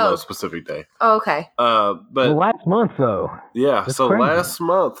don't know a specific day. Oh, okay. But last month, though. Yeah, That's so crazy. Last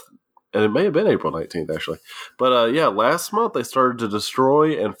month, and it may have been April 19th, actually. But, last month they started to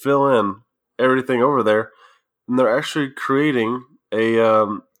destroy and fill in everything over there. And they're actually creating a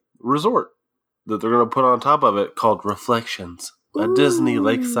resort that they're going to put on top of it called Reflections. A Disney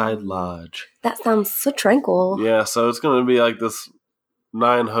Lakeside Lodge. That sounds so tranquil. Yeah, so it's going to be like this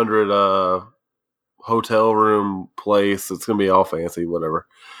 900 hotel room place. It's going to be all fancy, whatever.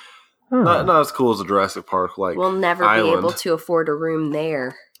 Not as cool as a Jurassic Park we'll never island. be able to afford a room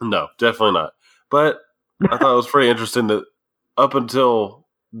there. No, definitely not. But I thought it was pretty interesting that up until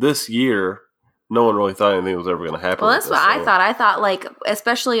this year, no one really thought anything was ever going to happen. Well, that's what I thought. I thought, like,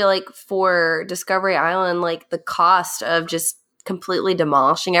 especially like for Discovery Island, like the cost of just completely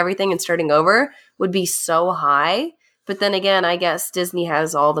demolishing everything and starting over would be so high. But then again, I guess Disney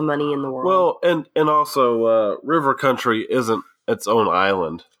has all the money in the world. Well, and also River Country isn't its own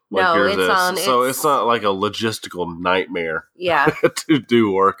island. Like no, yours it's is. on. So it's not like a logistical nightmare. Yeah. To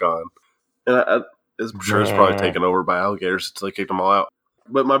do work on. And I'm sure it's probably taken over by alligators until they kicked them all out.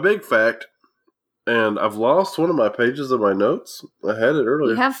 But my big fact, and I've lost one of my pages of my notes. I had it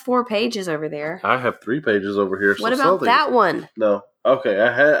earlier. You have 4 pages over there. I have 3 pages over here. What about that one? No. Okay,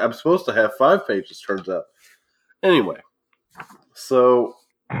 I'm supposed to have 5 pages, turns out. Anyway. So,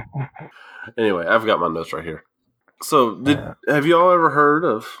 I've got my notes right here. So, have you all ever heard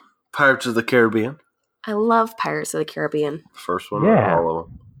of Pirates of the Caribbean? I love Pirates of the Caribbean. The first one? Yeah. Or all of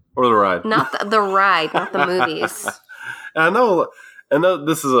them? Or the ride? Not the ride, not the movies. I know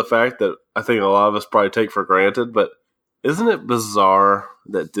this is a fact that I think a lot of us probably take for granted, but isn't it bizarre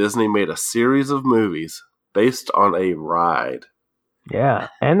that Disney made a series of movies based on a ride? Yeah,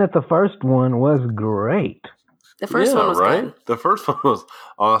 and that the first one was great. The first one was good. The first one was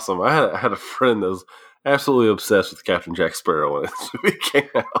awesome. I had a friend that was absolutely obsessed with Captain Jack Sparrow when this movie came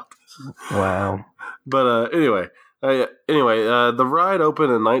out. Wow. But anyway, the ride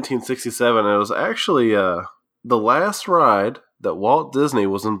opened in 1967, and it was actually the last ride that Walt Disney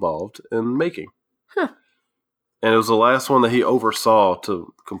was involved in making. Huh. And it was the last one that he oversaw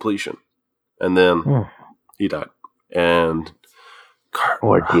to completion. And then he died. And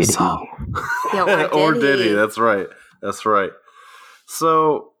or did he? Yeah, or did he? That's right.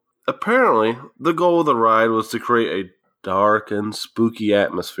 So apparently the goal of the ride was to create a dark and spooky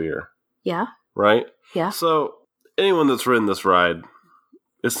atmosphere. Yeah. Right? Yeah. So anyone that's ridden this ride,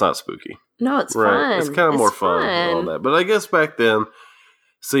 it's not spooky. No, it's fun. It's kind of more fun and all that. But I guess back then,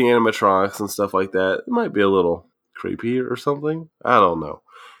 seeing animatronics and stuff like that, it might be a little creepy or something. I don't know.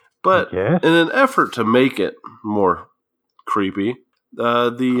 But in an effort to make it more creepy,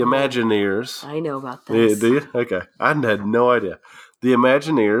 the Imagineers... I know about this. Do you? Okay. I had no idea. The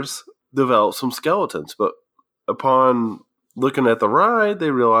Imagineers developed some skeletons, but upon looking at the ride,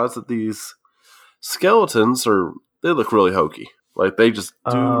 they realized that these skeletons they look really hokey. Like, they just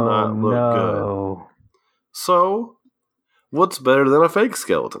do not look good. So, what's better than a fake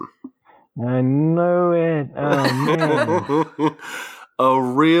skeleton? I know it. Oh, man. A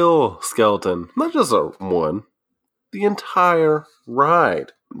real skeleton. Not just one. The entire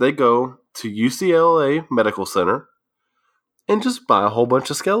ride. They go to UCLA Medical Center and just buy a whole bunch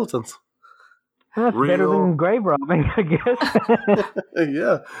of skeletons. That's better than grave robbing, I guess.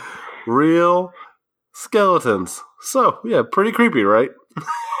 Yeah. Real skeletons. So, yeah, pretty creepy, right?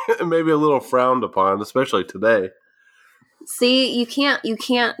 Maybe a little frowned upon, especially today. See, you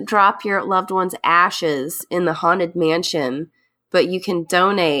can't drop your loved one's ashes in the haunted mansion, but you can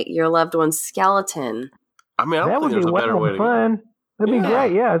donate your loved one's skeleton. I mean, I don't think there's a better way to fun. go. That'd be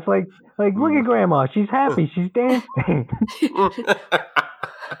great. Yeah, it's like look at Grandma. She's happy. She's dancing.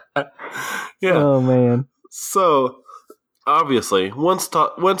 Yeah. Oh man. So obviously, once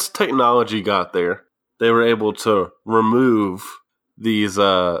technology got there, they were able to remove these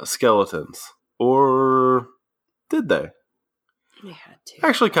skeletons, or did they? They had to.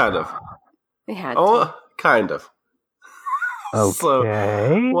 Actually, kind of. They had to. Kind of. Okay.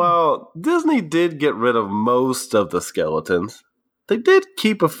 So, while Disney did get rid of most of the skeletons, they did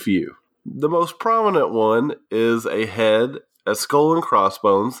keep a few. The most prominent one is a skull and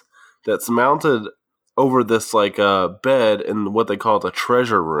crossbones, that's mounted over this bed in what they call the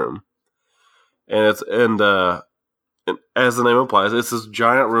treasure room. And as the name implies, it's this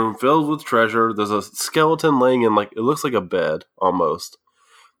giant room filled with treasure. There's a skeleton laying in it looks like a bed almost.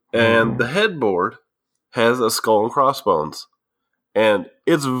 And the headboard has a skull and crossbones. And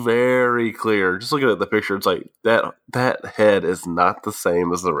it's very clear. Just looking at the picture, it's like that head is not the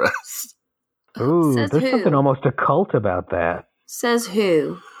same as the rest. Ooh, there's something almost occult about that. Says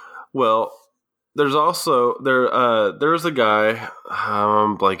who? Well, there's also there's a guy,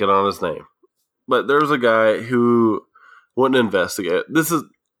 I'm blanking on his name, but there's a guy who went to investigate.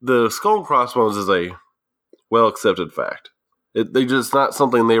 The skull and crossbones is a well accepted fact. It's not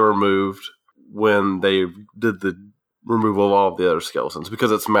something they removed when they did the removal of all of the other skeletons,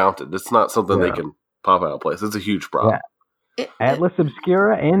 because it's mounted. It's not something they can pop out of place. It's a huge problem. Yeah. Atlas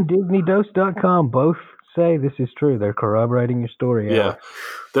Obscura and DisneyDose.com both say this is true. They're corroborating your story. Yeah.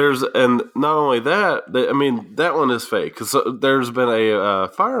 And not only that, that one is fake. Because there's been a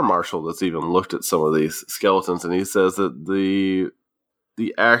fire marshal that's even looked at some of these skeletons, and he says that the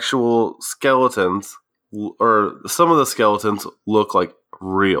actual skeletons, or some of the skeletons, look like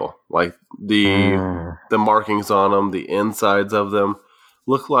real. Like the markings on them, the insides of them,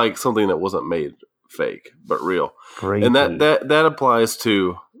 look like something that wasn't made fake, but real. Creepy. And that applies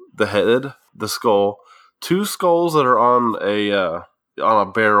to the head, the skull, 2 skulls that are on a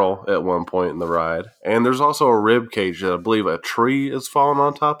barrel at one point in the ride, and there's also a rib cage that I believe a tree is falling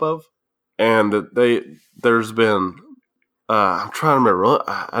on top of, and there's been I'm trying to remember.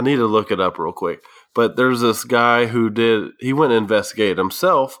 I need to look it up real quick. But there's this guy who he went and investigated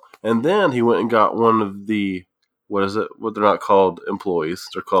himself, and then he went and got one of the, what they're not called employees,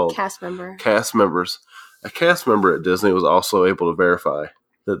 they're called cast members. A cast member at Disney was also able to verify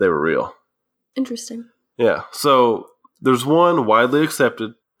that they were real. Interesting. Yeah, so there's one widely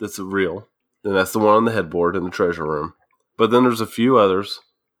accepted that's real, and that's the one on the headboard in the treasure room. But then there's a few others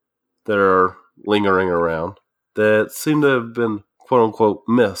that are lingering around that seem to have been, quote-unquote,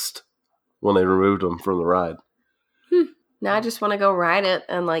 missed when they removed them from the ride. Now I just want to go ride it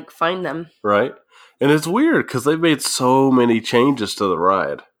and, find them. Right? And it's weird, because they've made so many changes to the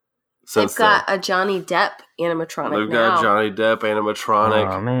ride since They've got a Johnny Depp animatronic They've got a Johnny Depp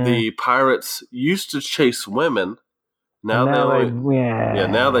animatronic. Oh, man. The pirates used to chase women. Now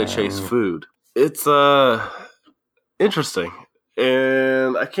they chase food. It's interesting.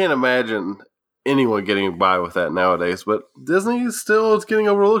 And I can't imagine anyone getting by with that nowadays, but Disney still is getting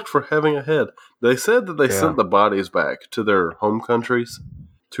overlooked for having a head. They said that they sent the bodies back to their home countries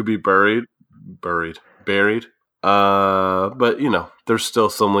to be buried. But there's still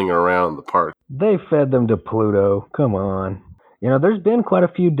some lingering around in the park. They fed them to Pluto. Come on. There's been quite a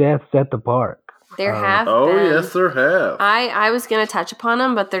few deaths at the park. There have been. Oh, yes, there have. I was going to touch upon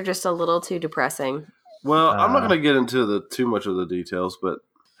them, but they're just a little too depressing. Well, I'm not going to get into too much of the details, but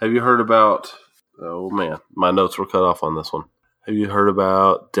have you heard about... Oh, man. My notes were cut off on this one. Have you heard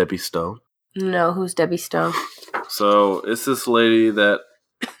about Debbie Stone? No, who's Debbie Stone? So, it's this lady that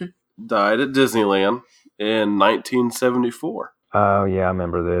died at Disneyland in 1974. Oh, yeah, I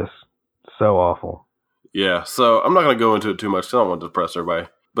remember this. So awful. Yeah, so I'm not going to go into it too much. I don't want to depress everybody.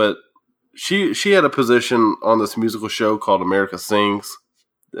 But she had a position on this musical show called America Sings.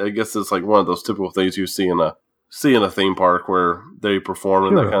 I guess it's like one of those typical things you see in a theme park where they perform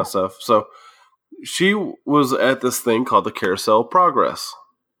and that kind of stuff. So she was at this thing called the Carousel Progress.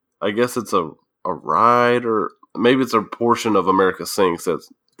 I guess it's a ride, or maybe it's a portion of America Sings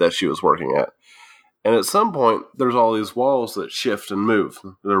that she was working at. And at some point, there's all these walls that shift and move.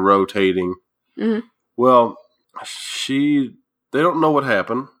 They're rotating. Mm-hmm. Well, they don't know what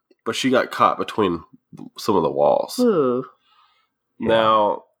happened, but she got caught between some of the walls. Ooh.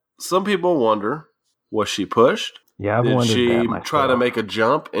 Now, some people wonder, was she pushed? Yeah, I've wondered that Did she myself. try to make a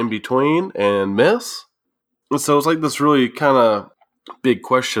jump in between and miss? And so it's like this really kind of big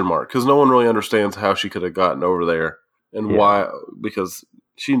question mark, because no one really understands how she could have gotten over there and why, because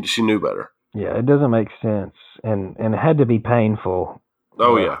she knew better. Yeah, it doesn't make sense, and it had to be painful.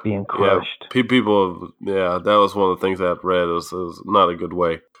 Oh, yeah. Being crushed. Yeah. People, that was one of the things I had read. It was not a good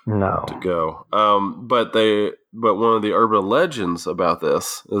way to go. But one of the urban legends about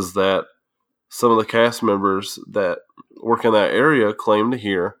this is that some of the cast members that work in that area claim to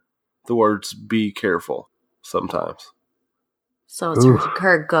hear the words "be careful" sometimes. So it's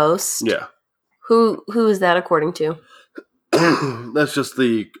her ghost? Yeah. Who is that according to? That's just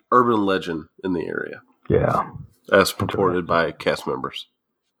the urban legend in the area. Yeah. As purported by cast members.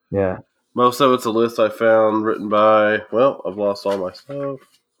 Yeah. Most of it's a list I found written by, I've lost all my stuff.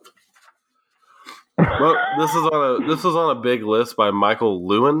 Well, this is on a big list by Michael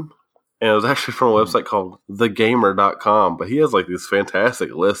Lewin, and it was actually from a website called thegamer.com, but he has these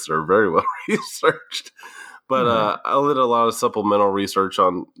fantastic lists that are very well researched. But I did a lot of supplemental research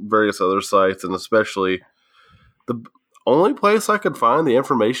on various other sites, and especially the only place I could find the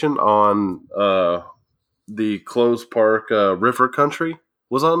information on the closed park river country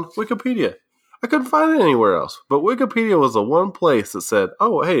was on Wikipedia. I couldn't find it anywhere else. But Wikipedia was the one place that said,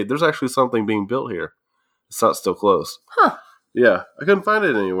 oh, hey, there's actually something being built here. It's not still closed. Huh. Yeah, I couldn't find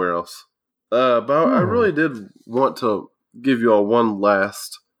it anywhere else. But I really did want to give you all one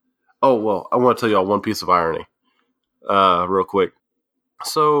last... Oh, well, I want to tell you all one piece of irony real quick.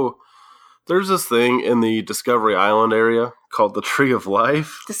 So there's this thing in the Discovery Island area called the Tree of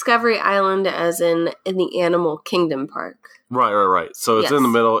Life. Discovery Island as in the Animal Kingdom Park. Right. So it's in the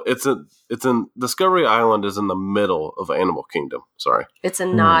middle. It's in Discovery Island is in the middle of Animal Kingdom. Sorry. It's a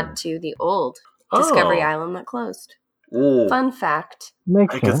nod to the old Discovery Island that closed. Fun fact.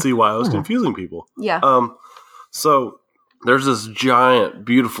 Makes I sense. can see why I was confusing people. Yeah. So there's this giant,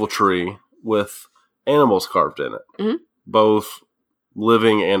 beautiful tree with animals carved in it, both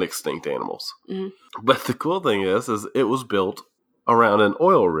living and extinct animals. But the cool thing is it was built around an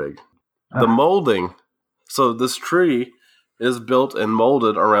oil rig. The molding, so this tree is built and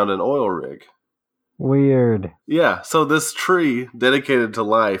molded around an oil rig. Weird. Yeah, so this tree dedicated to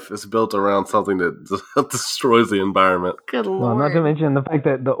life is built around something that destroys the environment. Good Lord. Well, not to mention the fact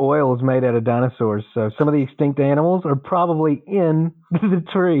that the oil is made out of dinosaurs, so some of the extinct animals are probably in the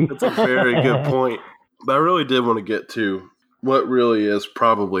tree. That's a very good point. But I really did want to get to what really is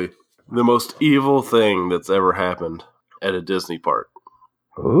probably the most evil thing that's ever happened at a Disney park.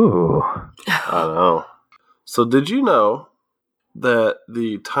 Ooh. I know. So did you know that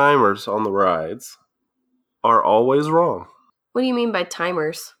the timers on the rides are always wrong? What do you mean by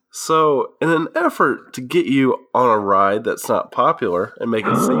timers? So in an effort to get you on a ride that's not popular and make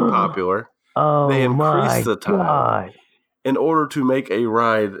it seem popular, they increase the time. God. In order to make a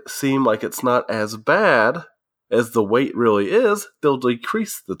ride seem like it's not as bad as the wait really is, they'll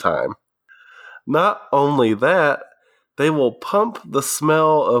decrease the time. Not only that, they will pump the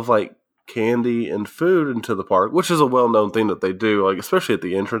smell of like candy and food into the park, which is a well-known thing that they do, like especially at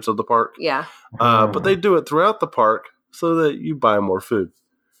the entrance of the park. Yeah. But they do it throughout the park so that you buy more food.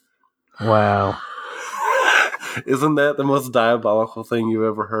 Wow. Isn't that the most diabolical thing you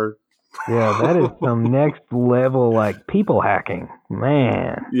ever heard? Yeah, that is some next level, like, people hacking.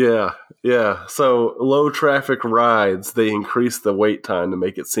 Man. Yeah. So low traffic rides, they increase the wait time to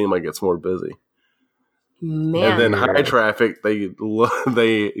make it seem like it's more busy. Man. And then high traffic, they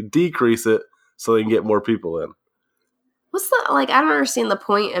decrease it so they can get more people in. What's the, like, I don't understand the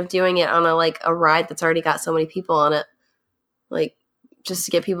point of doing it on a ride that's already got so many people on it. Like, just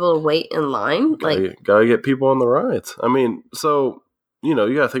to get people to wait in line? Gotta get people on the rides. I mean, so, you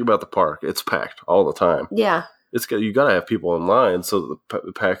gotta think about the park. It's packed all the time. Yeah. You gotta have people in line so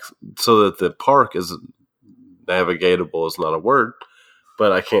that the park is navigatable is not a word.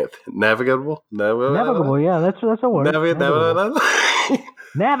 But I can't. Navigable? Navigable, yeah, that's a word.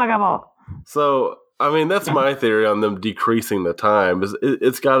 Navigable. So, I mean, that's my theory on them decreasing the time.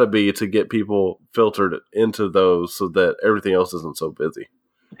 It's got to be to get people filtered into those so that everything else isn't so busy.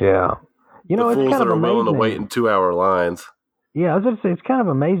 Yeah. The it's fools kind that of are amazing. willing to wait in 2-hour lines. Yeah, I was going to say, it's kind of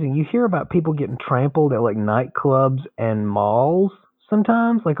amazing. You hear about people getting trampled at, like, nightclubs and malls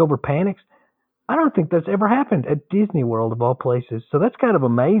sometimes, like, over panics. I don't think that's ever happened at Disney World, of all places. So that's kind of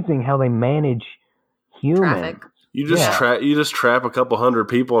amazing how they manage humans. Traffic. You just trap a couple hundred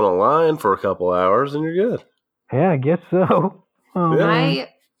people in a line for a couple hours and you're good. Yeah, I guess so. Oh, Yeah.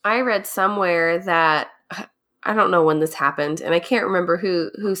 I read somewhere that, I don't know when this happened, and I can't remember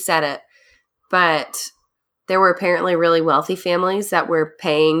who said it, but there were apparently really wealthy families that were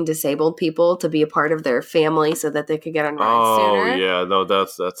paying disabled people to be a part of their family so that they could get on rides sooner. Oh, yeah. No,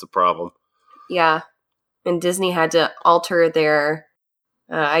 that's a problem. Yeah. And Disney had to alter their,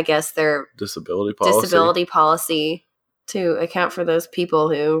 their disability policy to account for those people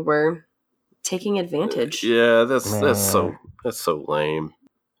who were taking advantage. Yeah, that's so lame.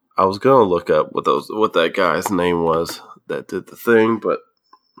 I was gonna look up what that guy's name was that did the thing, but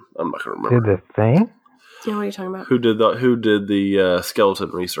I'm not gonna remember. Did the thing? Yeah, what are you talking about? Who did the skeleton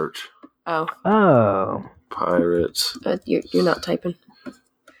research? Oh. Pirates. You're not typing.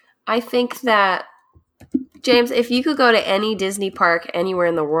 I think that, James, if you could go to any Disney park anywhere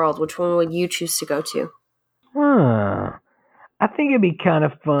in the world, which one would you choose to go to? I think it'd be kind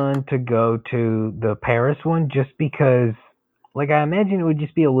of fun to go to the Paris one just because, like, I imagine it would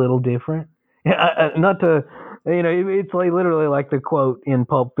just be a little different. Not to, it's like literally like the quote in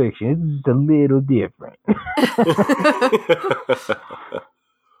Pulp Fiction. It's just a little different.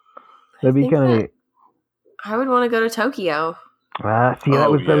 That'd be kind of... I would want to go to Tokyo. That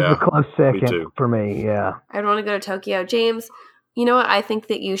was a close second for me, yeah. I'd want to go to Tokyo. James, you know what I think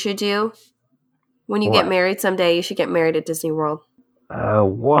that you should do? When you get married someday, you should get married at Disney World.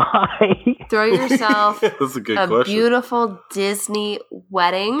 Why? Throw yourself That's a good question. Beautiful Disney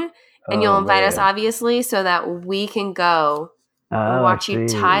wedding, and you'll invite us, obviously, so that we can go and watch you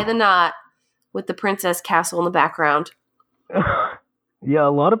tie the knot with the princess castle in the background. Yeah, a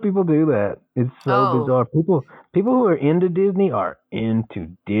lot of people do that. It's so bizarre. People who are into Disney are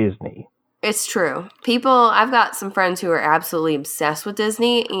into Disney. It's true. I've got some friends who are absolutely obsessed with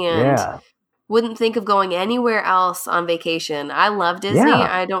Disney and wouldn't think of going anywhere else on vacation. I love Disney. Yeah.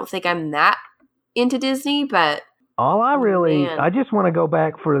 I don't think I'm that into Disney, but I just want to go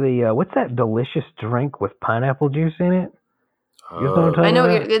back for the what's that delicious drink with pineapple juice in it? You know what I'm talking I know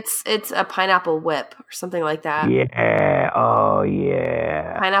about? it's a pineapple whip or something like that. Yeah. Oh,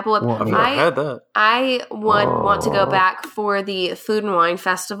 yeah. Pineapple whip. Well, I've never had that. I want to go back for the Food and Wine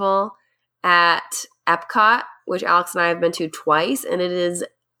Festival at Epcot, which Alex and I have been to twice, and it is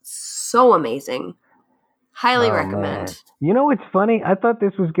so amazing. Highly recommend. Man. You know what's funny? I thought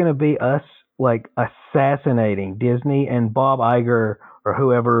this was going to be us like assassinating Disney and Bob Iger or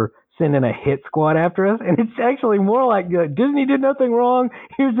whoever sending a hit squad after us, and it's actually more like Disney did nothing wrong.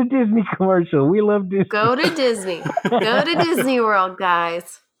 Here's a Disney commercial. We love Disney. Go to Disney. Go to Disney World,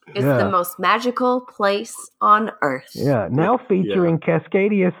 guys. It's the most magical place on earth. Yeah, now featuring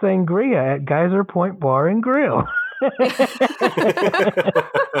Cascadia Sangria at Geyser Point Bar and Grill.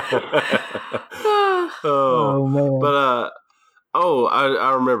 Oh man! But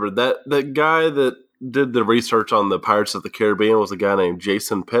I remember that guy that did the research on the Pirates of the Caribbean was a guy named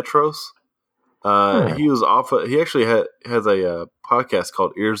Jason Petros. He was he actually has a podcast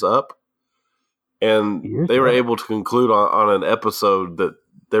called Ears Up, and they were able to conclude on an episode that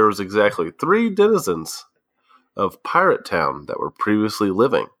there was exactly 3 denizens of Pirate Town that were previously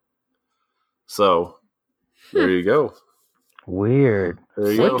living. So there you go. Weird.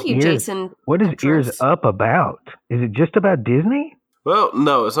 Thank you, Jason. What is Ears Up about? Is it just about Disney? Well,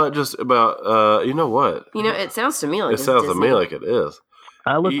 no, it's not just about. You know what? It sounds to me like it sounds Disney. to me like it is.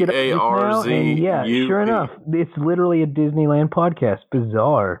 I looked it up just now, and sure enough, it's literally a Disneyland podcast.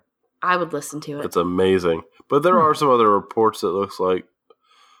 Bizarre. I would listen to it. It's amazing, but there are some other reports that looks like.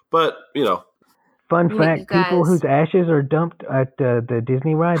 But Fun fact: people whose ashes are dumped at the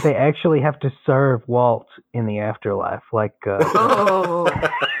Disney ride, they actually have to serve Walt in the afterlife. Like, oh,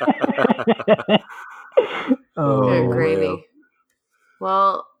 good gravy. Man.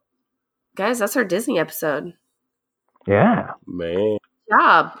 Well, guys, that's our Disney episode. Yeah, man. Good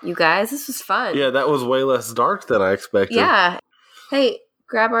job, you guys. This was fun. Yeah, that was way less dark than I expected. Yeah. Hey,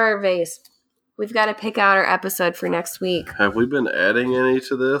 grab our vase. We've got to pick out our episode for next week. Have we been adding any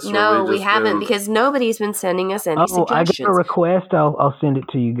to this? No, we haven't because nobody's been sending us any suggestions. I got a request. I'll send it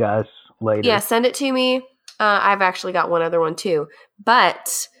to you guys later. Yeah, send it to me. I've actually got one other one too.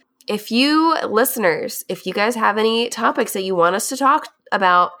 But if you listeners, if you guys have any topics that you want us to talk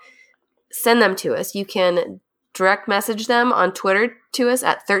about, send them to us. You can direct message them on Twitter to us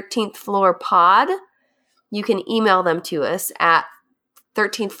at 13th Floor Pod. You can email them to us at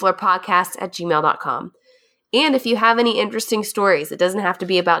 13thfloorpodcast@gmail.com. And if you have any interesting stories, it doesn't have to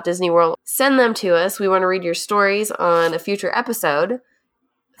be about Disney World, send them to us. We want to read your stories on a future episode.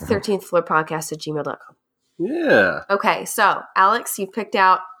 13thfloorpodcast@gmail.com. Yeah. Okay, so Alex, you picked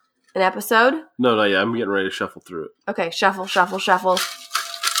out an episode? No, I'm getting ready to shuffle through it. Okay, shuffle.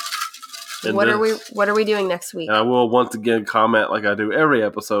 And what are we doing next week? And I will once again comment like I do every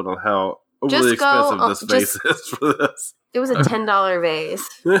episode on how overly expensive this vase is for this. It was a $10 vase.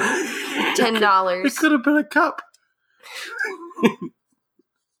 $10. It could have been a cup.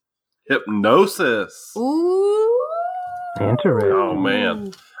 Hypnosis. Ooh. Interesting. Oh,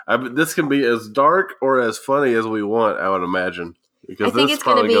 man. This can be as dark or as funny as we want, I would imagine. Because this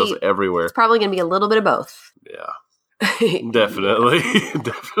probably goes everywhere. It's probably going to be a little bit of both. Yeah. Definitely.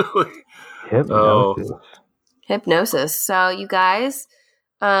 Definitely. Hypnosis. So, you guys,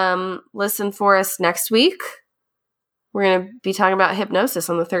 listen for us next week. We're going to be talking about hypnosis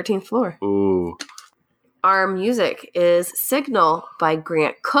on the 13th floor. Ooh. Our music is Signal by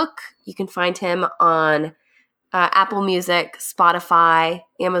Grant Cook. You can find him on Apple Music, Spotify,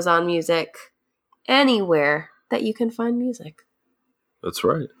 Amazon Music, anywhere that you can find music. That's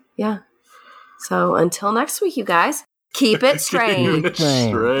right. Yeah. So until next week, you guys, keep it strange.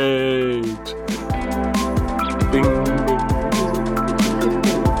 Strange. Ding.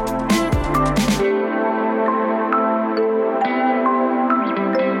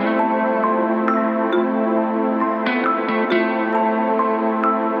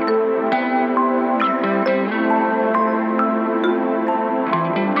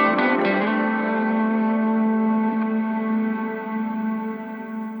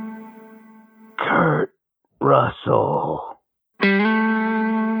 Russell.